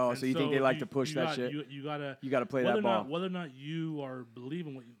Hollywood. Oh, And so you think they like to push that shit? You gotta play whether that or ball. not, whether or not you are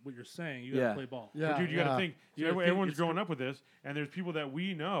believing what you're saying, you gotta Yeah. play ball. Yeah. But dude, you got to think. You gotta think Everyone's it's growing up with this, and there's people that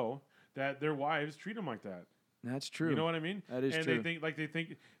we know that their wives treat them like that. That's true. You know what I mean? That is and true. they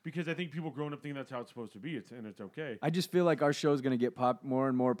think because I think people growing up think that's how it's supposed to be. It's okay. I just feel like our show's gonna get more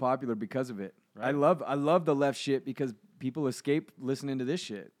and more popular because of it. Right. I love the left shit because people escape listening to this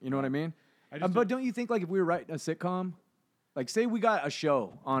shit. You know what I mean? I just But don't you think, like, if we were writing a sitcom, Like, say we got a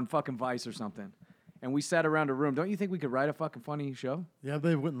show on fucking Vice or something, and we sat around a room. Don't you think we could write a fucking funny show? Yeah,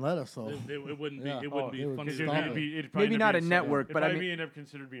 they wouldn't let us though. It wouldn't be. Yeah. It wouldn't be they funny. would to stop do. it. Maybe not a network, but I mean, end up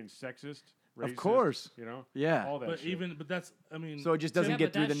considered being sexist. Racist, of course. You know. Yeah. All that. But shit. but that's I mean. So it just doesn't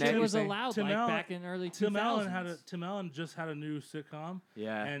get through the net. Shit you're was saying? allowed Tim like Allen- back in early 2000s. Tim Allen just had a new sitcom.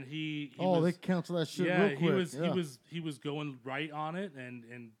 Yeah. And he Oh, was, they cancel that shit yeah, real quick. he was going right on it,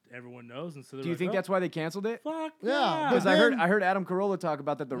 and everyone knows. And so Do you think that's why they canceled it? Fuck Yeah, Because but I then- heard Adam Carolla talk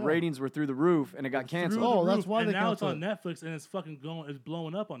about that the Yeah. ratings were through the roof and it got canceled. that's why and they now it's canceled on Netflix and it's fucking it's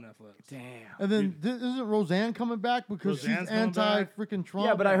blowing up on Netflix. Damn. And then isn't Roseanne coming back because Roseanne's she's coming anti back. freaking Trump?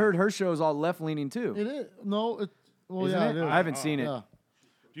 Yeah, but I heard her show is all left leaning too. it is. No, it. Well, Isn't yeah, it? it is. I haven't seen it. Yeah,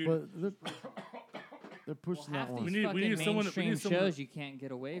 Dude, but they're pushing Half that one. these We need fucking someone- we mainstream need someone- shows you can't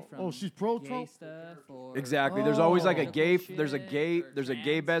get away from. Oh, she's pro gay Trump? stuff or Exactly. There's always like a political gay. shit There's a gay. or There's a gay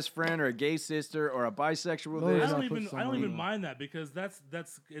trans. best friend or a gay sister or a bisexual. No, this. yeah. I don't put even someone- mind that because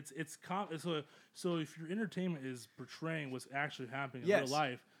so if your entertainment is portraying what's actually happening in Yes. real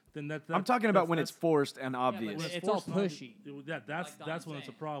life, then I'm talking about when it's forced and obvious. it's all forced and obvious. pushy. That's Like Don's when it's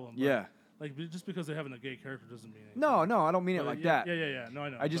a saying. problem. But, Yeah. Like just because they're having a gay character doesn't mean anything. No, I don't mean it But like yeah, that. Yeah. No, I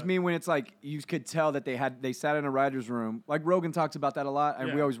know. I just but- mean when it's like you could tell that they sat in a writer's room. Like Rogan talks about that a lot, and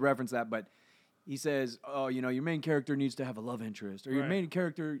we Yeah. always reference that. But he says, "Oh, your main character needs to have a love interest, or your Right. main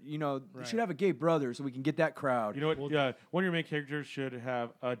character, Right. should have a gay brother, so we can get that crowd." you know what? One of your main characters should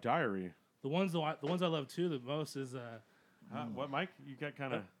have a diary. the ones I love too the most is What, Mike? You got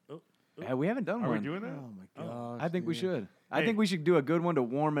kind of. Yeah, we haven't done Are one. we doing that? Oh my gosh. I think we dude. should. I Hey. think we should do a good one to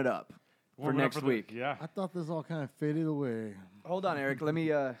warm it up Warm for it up next the- week. Yeah. I thought this all kind of faded away. Hold on, Eric. Let me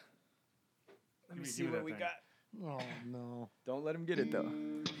Give me see that what we thing. got. Oh no. Don't let him get it though.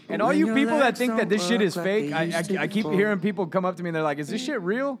 And all you people that think that this shit is fake, I keep hearing people come up to me and they're like, "Is this shit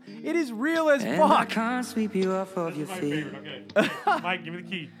real?" It is real as fuck. Can't sweep you off of your My feet. favorite. Okay. Mike, give me the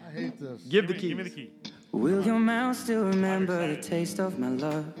key. I hate this. Give the Give me the keys. key. Will your mouth still remember the taste of my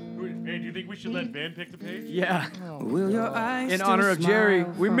love? Hey, do you think we should let Van pick the page? Yeah. Will your eyes In still honor of Jerry,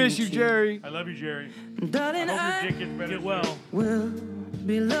 smile we from miss your you, cheek? Jerry. I love you, Jerry. Darling, I hope your I dick gets better. get well. will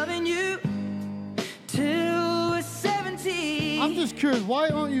be loving you till we're 70. I'm just curious. Why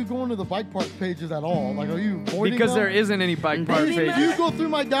aren't you going to the bike park pages at all? Like, are you avoiding Because them? there isn't any bike park Baby, Do you pages. go through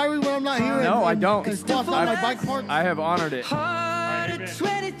my diary when I'm not here? No, I don't. And cross out my bike park. I have honored it. Heart Hey, at man.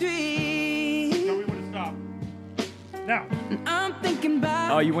 23. Tell me when to stop. Now, I'm thinking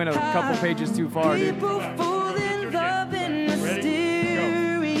about Oh, you went a couple pages too far, dude. people fall in love in a Ready?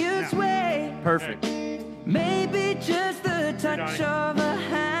 mysterious way. Perfect. Maybe just the touch Donnie. of a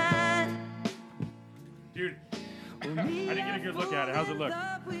hand. Dude, I didn't get a good look at it. How's it look?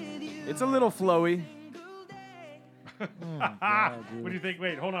 It's a little flowy. What do you think?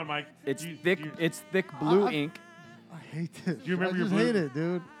 Wait, hold on, Mike. It's You- thick. you- It's thick blue I- ink. I hate this. Do you remember I your just blue- hate it,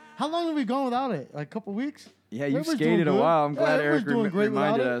 dude. How long have we gone without it? Like a couple weeks? Yeah, you've Everybody's skated a doing good. while. I'm Yeah, glad Eric everybody's doing great without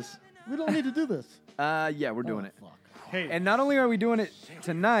reminded it. us. We don't need to do this. Yeah, we're doing it. Fuck. Hey, And not only are we doing it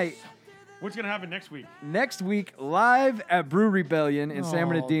tonight, what's gonna happen next week? next week live at Brew Rebellion in San Aw,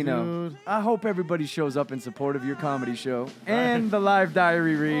 Bernardino. dude. I hope everybody shows up in support of your comedy show and the live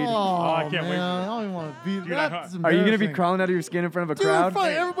diary read. Oh, I can't wait man, for it. I don't even want to be. Dude, I- That's Are you gonna be embarrassing. crawling out of your skin in front of a Dude, crowd?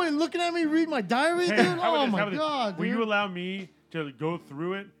 fine. Everybody looking at me read my diary, Hey, dude. how about Oh this? my How about this? god, Will dude. you allow me to go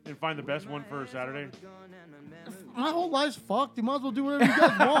through it and find the best one for Saturday? My whole life's fucked. You might as well do whatever you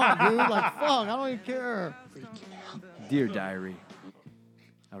guys want, dude. Like, fuck, I don't even care. Dear diary.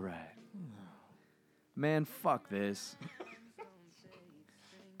 All right. Man, fuck this.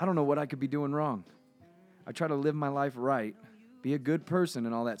 I don't know what I could be doing wrong. I try to live my life right, be a good person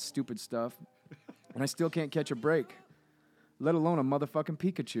and all that stupid stuff, and I still can't catch a break, let alone a motherfucking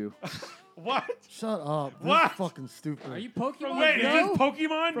Pikachu. What? Shut up. This What? is fucking stupid. Are you Pokemon Wait, is Go? this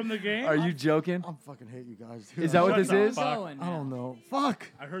Pokemon? from the game, Are you joking? I fucking hate you guys, dude. Is that what Shut this the is? fuck. Going I now. don't know. Fuck.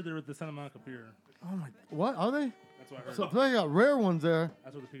 I heard they were the Santa Monica Pier. Oh my. What are they? That's what I heard. So they got rare ones there.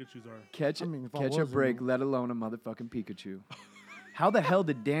 That's what the Pikachu's are. Catch, I mean, if I catch a was in break, them. let alone a motherfucking Pikachu. How the hell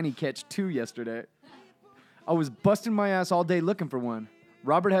did Danny catch 2 yesterday? I was busting my ass all day looking for one.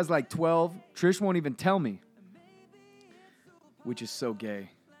 Robert has like 12. Trish won't even tell me. Which is so gay.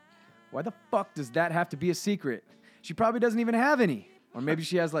 Why the fuck does that have to be a secret? She probably doesn't even have any. Or maybe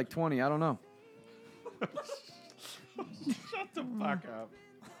she has like 20. I don't know. Shut the fuck up.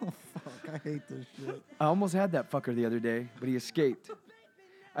 Fuck, I hate this shit. I almost had that fucker the other day, but he escaped.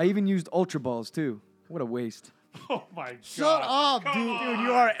 I even used Ultra Balls too. What a waste. Oh my god. Shut up, Come dude. on. Dude,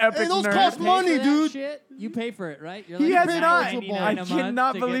 you are epic Hey, those nerd. cost Pay money, for that dude. shit? You pay for it, right? You're He like has not. $9.99 I a month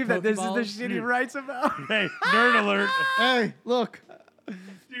cannot to get believe that this is the Pokeballs. shit he writes about. Hey, nerd alert. Hey, look. Dude,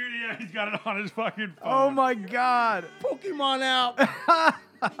 Yeah, he's got it on his fucking phone. Oh my God. Pokemon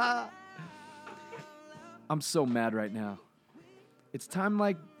out. I'm so mad right now. It's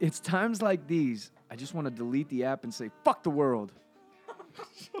times like these. I just want to delete the app and say, fuck the world.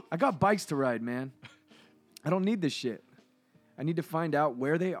 I got bikes to ride, man. I don't need this shit. I need to find out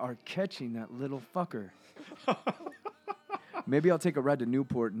where they are catching that little fucker. Maybe I'll take a ride to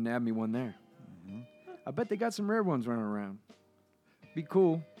Newport and nab me one there. I bet they got some rare ones running around. Be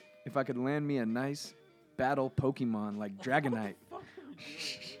cool if I could land me a nice battle Pokemon like Dragonite.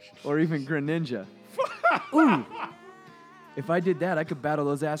 Or even Greninja. Ooh. If I did that, I could battle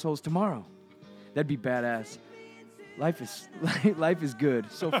those assholes tomorrow. That'd be badass. Life is good.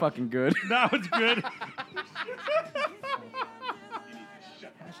 So fucking good. Now it's good.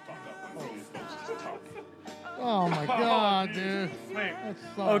 Oh my God, dude. Wait.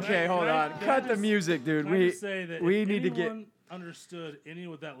 Okay, hold on. Cut the music, dude. Can I just say that we if need to get. anyone understood any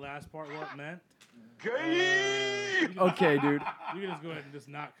of that last part what it meant? Okay, dude. You can just go ahead and just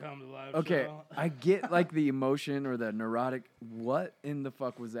not come to the live Okay, show. I get like the emotion or the neurotic. What in the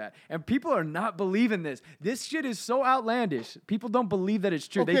fuck was that? And people are not believing this. This shit is so outlandish. People don't believe that it's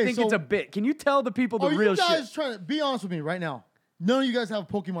true. They Okay, think so- it's a bit. Can you tell the people the Are real you guys shit? trying to be honest with me right now? None of you guys have a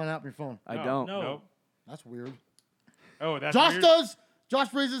Pokemon app on your phone. I don't. No. Nope. That's weird. Oh, that's Josh weird. does.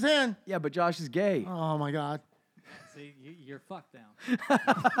 Josh raised his hand. Yeah, but Josh is gay. Oh my God. See, you're fucked now.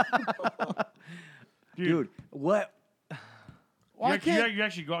 Dude, what? Well, I can't. You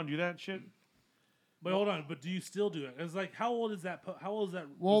actually go out and do that shit? But hold on, but do you still do it? It's like, how old is that? How old is that?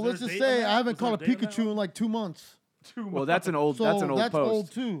 Well, was let's there just date on say that? I haven't Was there caught a date on that Pikachu in one? like 2 months. Well, that's an old. So that's an old that's post.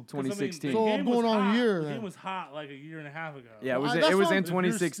 old too. 2016. So the I'm game going was on a hot. year The then. game was hot like a year and a half ago. Yeah, it was. That's It was what- in If If you're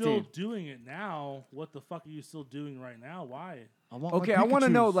 2016. still doing it now, what the fuck are you still doing right now? Why? I want my Okay, I want to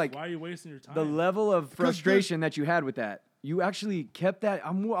know Pikachus. like Why are you wasting your time? the level of frustration that you had with that. You actually kept that.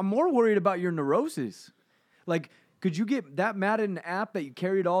 I'm more worried about your neurosis. Like, could you get that mad at an app that you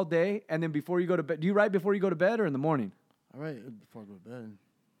carried all day, and then before you go to bed, do you write before you go to bed or in the morning? All right, before I go to bed.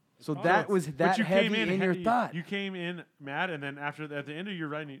 So that was But that you came heavy in ha- your you- thought. You came in mad, and then at the end of your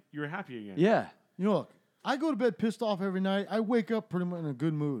writing, you were happy again. Yeah. You know, look, I go to bed pissed off every night. I wake up pretty much in a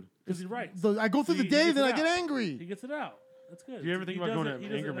good mood. Because he writes. I go through See, the he day, gets then it I get out. angry. He gets it out. That's good. Do you ever think He about does going it- to he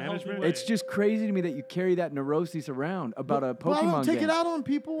does it anger in a healthy management? way. It's just crazy to me that you carry that neurosis around about a But I Pokemon don't take game. it out on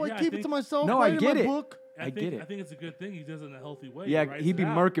people. Yeah, I I keep it think- to myself. No, write I in get my it. book. I get it. I think it's a good thing. He does it in a healthy way. Yeah, He writes he'd be it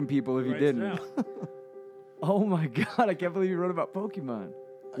out. murking people if he Writes it didn't. out. Oh my God, I can't believe you wrote about Pokemon.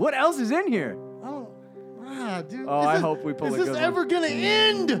 What else is in here? I don't. Dude. Oh, is I this- hope we pull Is a this good one. ever gonna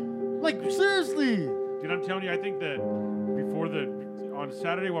end? Like seriously? Dude, I'm telling you, I think that on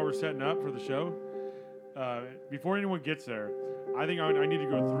Saturday while we're setting up for the show, before anyone gets there, I think I need to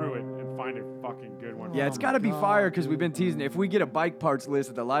go through it and find a fucking good one. Yeah, it's my got to be God, fire because we've been teasing. If we get a bike parts list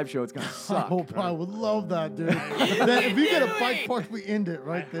at the live show, it's gonna I suck. hope I would love that, dude. Then if you get a bike park, we end it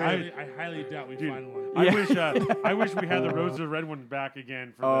right there. I highly doubt we Dude, find one. I wish we had the Rose of the Red one back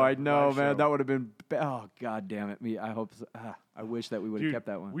again. For Oh, the I know, live man. show. That would have been. Oh, God damn it, me. I hope. I wish that we would have Dude, kept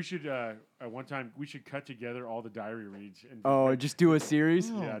that one. We should at one time we should cut together all the diary reads and Oh, just do a series.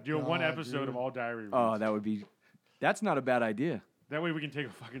 yeah, do one God, episode dude. of all diary reads. Oh, that would be. That's not a bad idea. That way we can take a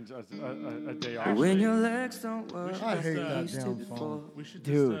fucking a day off. When your legs don't work, I hate uh, that used to damn before. phone. We should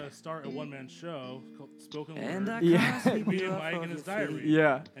Dude. just start a one-man show called Spoken And I Word. Yeah. can't sweep Me you and off Mike of in his your diary. feet.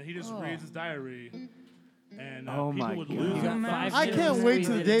 Yeah. And he just reads his diary. And Oh people my would God. lose You got it. 5 I minutes can't to wait squeeze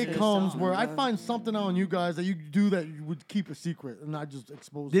till the it day into a comes song. where I find something on you guys that you do that you would keep a secret and not just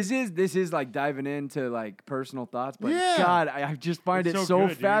expose. This is like diving into like personal thoughts, but Yeah. God, I just find It's it so so good,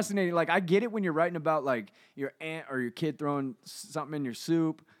 dude. fascinating. Like I get it when you're writing about like your aunt or your kid throwing something in your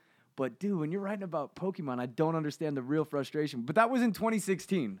soup, but dude, when you're writing about Pokemon, I don't understand the real frustration. But that was in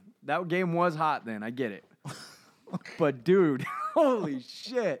 2016. That game was hot then. I get it. But dude, holy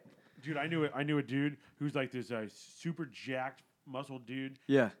shit. Dude, I knew a dude who's like this super jacked muscle dude.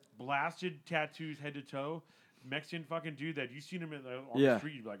 Yeah. Blasted tattoos head to toe. Mexican fucking dude that you seen him on Yeah. the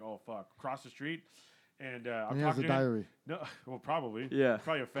street, you'd be like, oh fuck, across the street. And I'm And he has talking a to him. diary. No, well, probably. Yeah.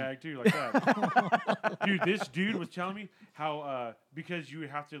 Probably a fag too, like that. Dude, this dude was telling me how because you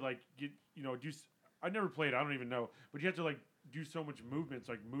have to like get I never played. I don't even know, but you have to like do so much movements,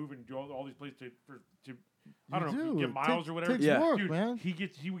 like move and do all these places to I don't know, do. get It miles or whatever. takes Yeah. work, Dude, man.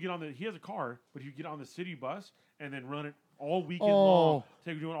 he would get on he has a car, but he would get on the city bus and then run it all weekend Oh. long,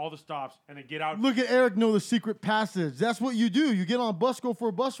 doing all the stops, and then get out. Look at Eric know the secret passage. That's what you do. You get on a bus, go for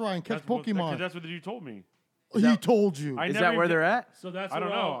a bus ride, and catch That's what- Pokemon. that's what the dude told me. He told you. I Is never that where even- they're at? So that's I don't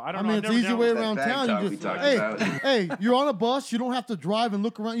what know. I don't I know. mean, I've it's never the easy way downloaded around that bag town. talk You we just, talked hey, about. hey, you're on a bus. You don't have to drive and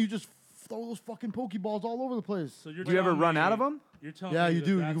look around. You just throw those fucking Pokeballs all over the place. So you're Do you ever telling run me- out of them? You're telling Yeah, me you that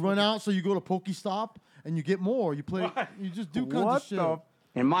do. that's You what run the- out, so you go to Pokestop and you get more. You play. What? You just do kinds What of shit. the?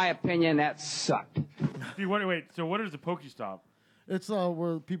 In my opinion, that sucked. Dude, wait. So what is the Pokestop? It's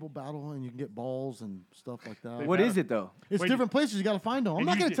where people battle and you can get balls and stuff like that. What is it though? It's Wait, different places. You got to find them. I'm and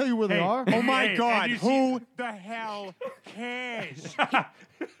not you going to did- tell you where they hey, are. hey, Oh my hey, God! and you Who? see- the hell cares?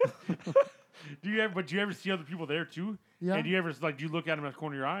 Do you ever see other people there too? Yeah. And do you ever do you look at them at the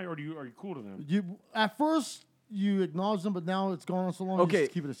corner of your eye, or are you cool to them? You at first you acknowledge them, but now it's gone on so long. You Okay,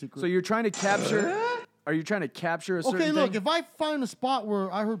 just keep it a secret. so you're trying to capture. Are you trying to capture a certain okay, look. thing? If I find a spot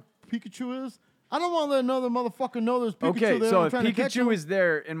where I heard Pikachu is, I don't want to let another motherfucker know there's Pikachu Okay, there. so I'm if trying to catch him. Pikachu is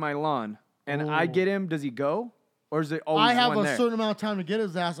there in my lawn and I get him, does he go, or is it always I have one a there? certain amount of time to get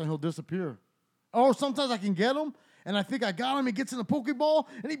his ass, and he'll disappear. Or sometimes I can get him, and I think I got him. He gets in the Pokeball,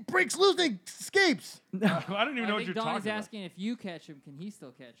 and he breaks loose and he escapes. I don't even know I what think you're Donnie's talking about. asking if you catch him, can he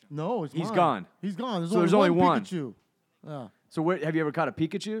still catch him? No, He's mine. gone. He's gone. So there's only one. Pikachu. Yeah. So have you ever caught a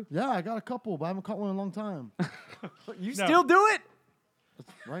Pikachu? Yeah, I got a couple, but I haven't caught one in a long time. You No. still do it? It's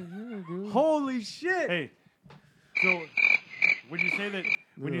right here, dude. Holy shit! Hey, so when you say that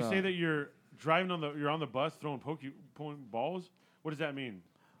Yeah. you're driving you're on the bus throwing balls, what does that mean?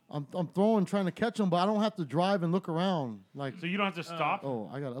 I'm throwing, trying to catch them, but I don't have to drive and look around. Like, So you don't have to stop. oh,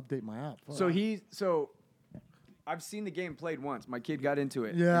 I gotta update my app. Fuck. So I've seen the game played once. My kid got into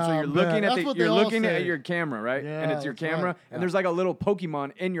it. Yeah, And so you're man. looking That's at what they you're all looking at say. your camera, right? Yeah, And it's your that's right. camera, Yeah. and there's like a little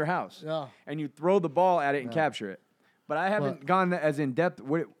Pokemon in your house. Yeah. And you throw the ball at it and Yeah. capture it. But I haven't gone as in depth.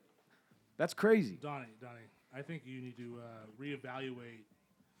 That's crazy. Donnie, I think you need to reevaluate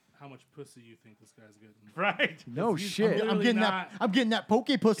how much pussy you think this guy's getting. Right. No shit. clearly I'm getting not- that. I'm getting that Poke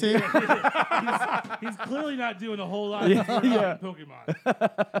pussy. He's clearly not doing a whole lot Yeah. of Yeah. Yeah,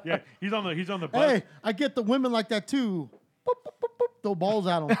 Pokemon. he's on the bus. Hey, I get the women like that too. Boop, boop, boop, boop, throw balls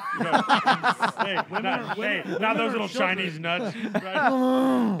at them. Now those little Chinese nuts.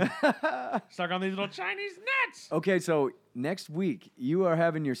 Right? Stuck on these little Chinese nuts. Okay, so next week you are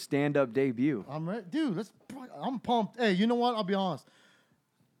having your stand-up debut. I'm ready, dude. I'm pumped. Hey, you know what? I'll be honest.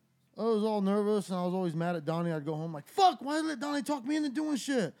 I was all nervous and I was always mad at Donnie. I'd go home like, "Fuck! Why did you let Donnie talk me into doing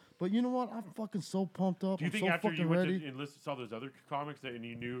shit?" But you know what? I'm fucking so pumped up. Do you I'm think so after fucking you went ready. to and saw those other comics and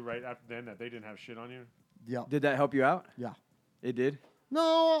you knew right after then that they didn't have shit on you? Yeah. Did that help you out? Yeah. It did.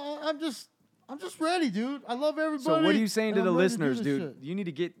 No, I'm just ready, dude. I love everybody. So what are you saying to and the I'm ready to do listeners, this dude? shit. You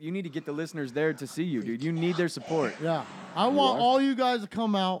need to get the listeners there to see you, dude. You need their support. Yeah. I want all you guys to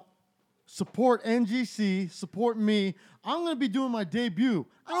come out, support NGC, support me. I'm going to be doing my debut.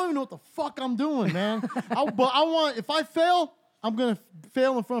 I don't even know what the fuck I'm doing, man. If I fail, I'm going to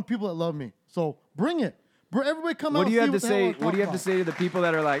fail in front of people that love me. So bring it. Everybody come out What do you and have see to what the hell say? I'm What do talking you have to about. say to the people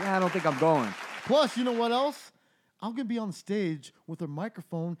that are like, I don't think I'm going? Plus, you know what else? I'm going to be on stage with a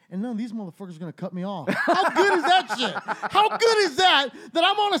microphone, and none of these motherfuckers are going to cut me off. How good is that shit? How good is that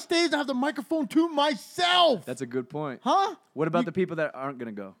I'm on a stage and have the microphone to myself? That's a good point. Huh? What about the people that aren't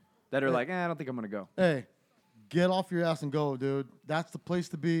gonna go? That are like, I don't think I'm gonna go. Hey, get off your ass and go, dude. That's the place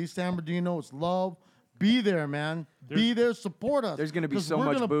to be. San Bernardino, it's love. Be there, man. Be there. Support us. There's gonna be 'Cause so we're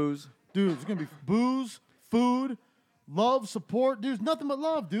much gonna- booze. Dude, there's going to be booze, food, love, support. Dude, nothing but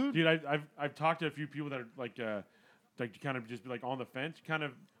love, dude. Dude, I've talked to a few people that are like kind of just be like on the fence, kind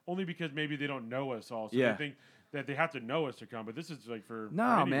of only because maybe they don't know us all, so Yeah. they think that they have to know us to come. But this is like for No,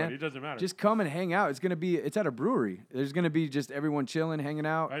 anybody. man. It doesn't matter. Just come and hang out. It's at a brewery. There's gonna be just everyone chilling, hanging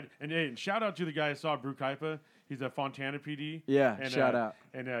out. right. And hey, shout out to the guy I saw, Brew Kaipa. He's a Fontana PD. Yeah, and, shout out.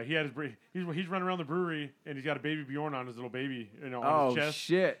 And he had he's running around the brewery and he's got a baby Bjorn on his little baby, on Oh his chest.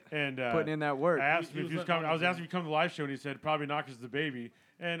 shit! And Putting in that work. I asked He him if was he was letting coming. on I was the asking if he come to the live show, and he said probably not because the baby.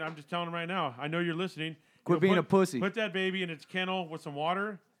 And I'm just telling him right now. I know you're listening. Quit being a pussy. Put that baby in its kennel with some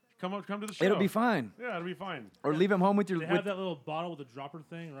water. Come to the show. It'll be fine. Yeah, it'll be fine. Or leave him home with your They have that little bottle with the dropper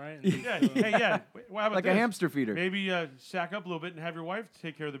thing, right? And Yeah, hey, yeah. Well, how about like a this? hamster feeder. Maybe sack up a little bit and have your wife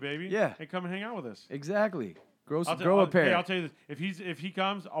take care of the baby. Yeah. And come and hang out with us. Exactly. Grow a Hey, pair. I'll tell you this: if he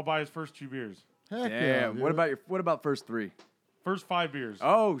comes, I'll buy his first 2 beers. Heck yeah, Damn. dude. What about first 3? First 5 beers.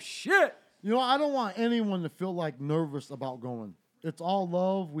 Oh shit! You know, I don't want anyone to feel like nervous about going. It's all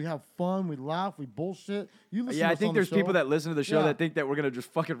love. We have fun. We laugh. We bullshit. You listen Yeah, to I us think on the there's people show. that listen to the show Yeah. that think that we're gonna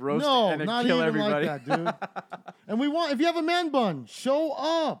just fucking roast No, and then not kill even everybody. like that, dude. And we want, if you have a man bun, show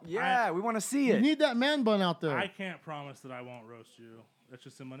up. Yeah, we want to see You it. need that man bun out there. I can't promise that I won't roast you. That's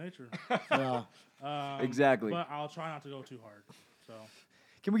just in my nature. Yeah. Exactly. But I'll try not to go too hard. So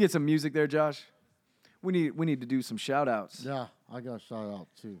Can we get some music there, Josh? We need to do some shout outs. Yeah, I got a shout out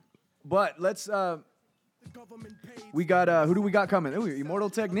too. But let's We got who do we got coming? Ooh, Immortal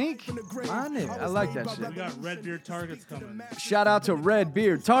Technique. I like that shit. We got Red Beard Targets coming. Shout out to Red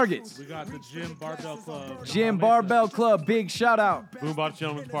Beard Targets. We got the Jim Barbell Club. Jim Barbell Club, big shout out. Boombox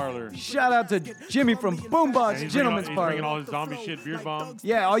Gentleman's Parlor. Shout out to Jimmy from Boombox Gentleman's Parlor. He's bringing all his zombie shit, Beard Bomb.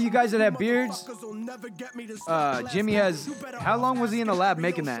 Yeah, all you guys that have beards. Jimmy has. How long was he in the lab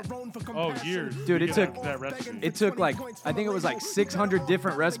making that? Oh, years. Dude, it took that recipe. It took like I think it was like 600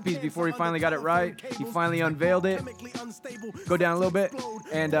 different recipes before he finally got it right. He finally unveiled it. Go down a little bit,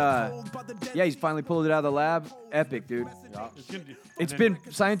 and yeah, he's finally pulled it out of the lab. Epic, dude. It's been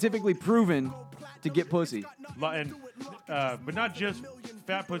scientifically proven to get pussy. And but not just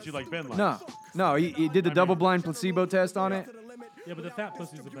fat pussy like Ben likes. No, he did the double-blind placebo test on it. Yeah, but the fat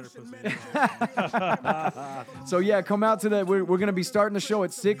pussy's a better pussy. So yeah, come out to the. We're gonna be starting the show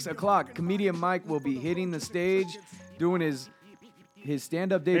at 6 o'clock. Comedian Mike will be hitting the stage, doing his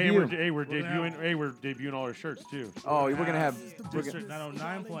stand-up debut. We're debuting all our shirts too. Oh, we're gonna have District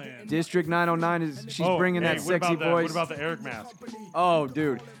 909 playing. District 909 she's bringing that sexy voice. What about the Eric mask? Oh,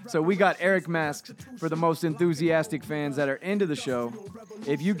 dude. So we got Eric masks for the most enthusiastic fans that are into the show.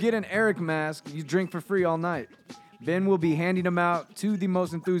 If you get an Eric mask, you drink for free all night. Ben will be handing them out to the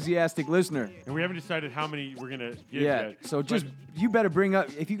most enthusiastic listener. And we haven't decided how many we're going to give yet. So just, you better bring up,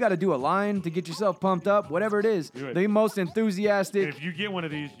 if you got to do a line to get yourself pumped up, whatever it is, the most enthusiastic. And if you get one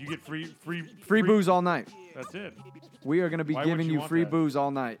of these, you get free booze all night. That's it. We are going to be giving you free booze all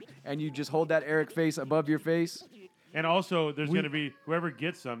night. And you just hold that Eric face above your face. And also, there's going to be, whoever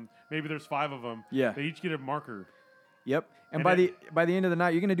gets them, maybe there's 5 of them. Yeah. They each get a marker. Yep. And by the end of the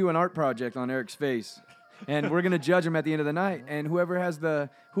night, you're going to do an art project on Eric's face. And we're gonna judge him at the end of the night, and whoever has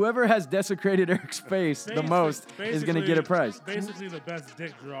desecrated Eric's face the most is gonna get a prize. Basically, the best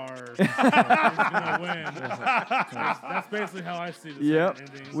dick drawer is gonna win. That's basically how I see this. Yep.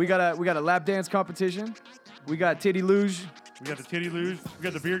 We got a lap dance competition. We got titty luge. We got the titty luge. We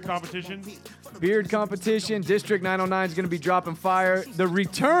got the beard competition. Beard competition. District 909 is gonna be dropping fire. The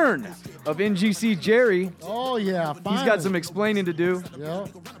return of NGC Jerry. Oh yeah, finally. He's got some explaining to do. Yeah.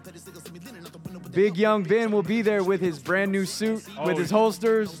 Big Young Ben will be there with his brand new suit, with his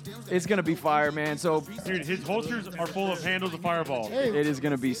holsters. It's going to be fire, man. So, dude, his holsters are full of handles of Fireball. Hey, it is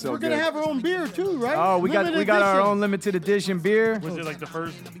going to be so good. We're going to have our own beer too, right? Oh, we got our own limited edition beer. Was it like the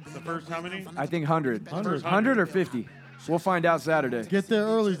first how many? I think 100. 100 or 50. We'll find out Saturday. Get there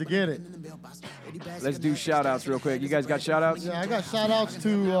early to get it. Let's do shout-outs real quick. You guys got shout-outs? Yeah, I got shout-outs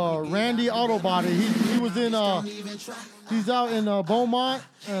to Randy Autobody. He was in, he's out in Beaumont.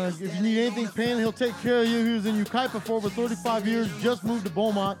 If you need anything painted, he'll take care of you. He was in Ukaipa for over 35 years, just moved to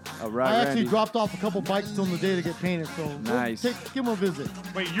Beaumont. All right, I actually Randy. dropped off a couple bikes to him today to get painted, so nice. Give him a visit.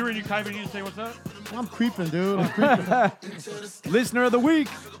 Wait, you're in Ukaipa and you say what's up? I'm creeping, dude. I'm creeping. Listener of the week.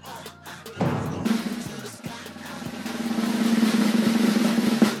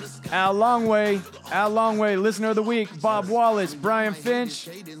 Al Longway, listener of the week, Bob Wallace, Brian Finch,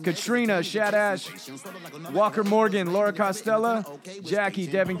 Katrina, Shad Ash, Walker Morgan, Laura Costella, Jackie,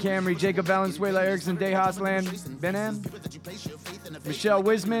 Devin Camry, Jacob Valenzuela, Erickson, Dejas Land, Benan, Michelle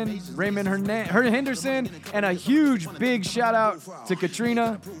Wisman, Raymond Henderson, and a huge big shout out to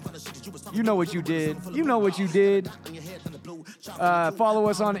Katrina. You know what you did. Follow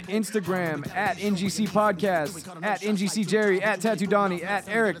us on Instagram at NGC Podcast, at NGC Jerry, at Tattoo Donnie, at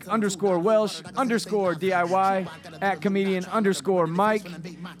Eric_Welsh_DIY, at comedian_Mike,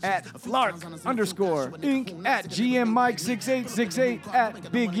 at Lark_Inc., at GM Mike 6868,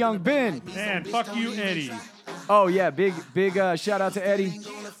 at Big Young Ben. And fuck you, Eddie. Oh yeah, big shout out to Eddie.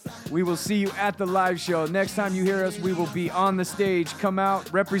 We will see you at the live show. Next time you hear us, we will be on the stage. Come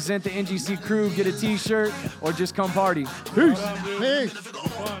out, represent the NGC crew, get a t-shirt, or just come party. Peace. Peace.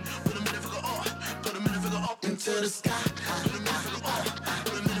 Into the sky.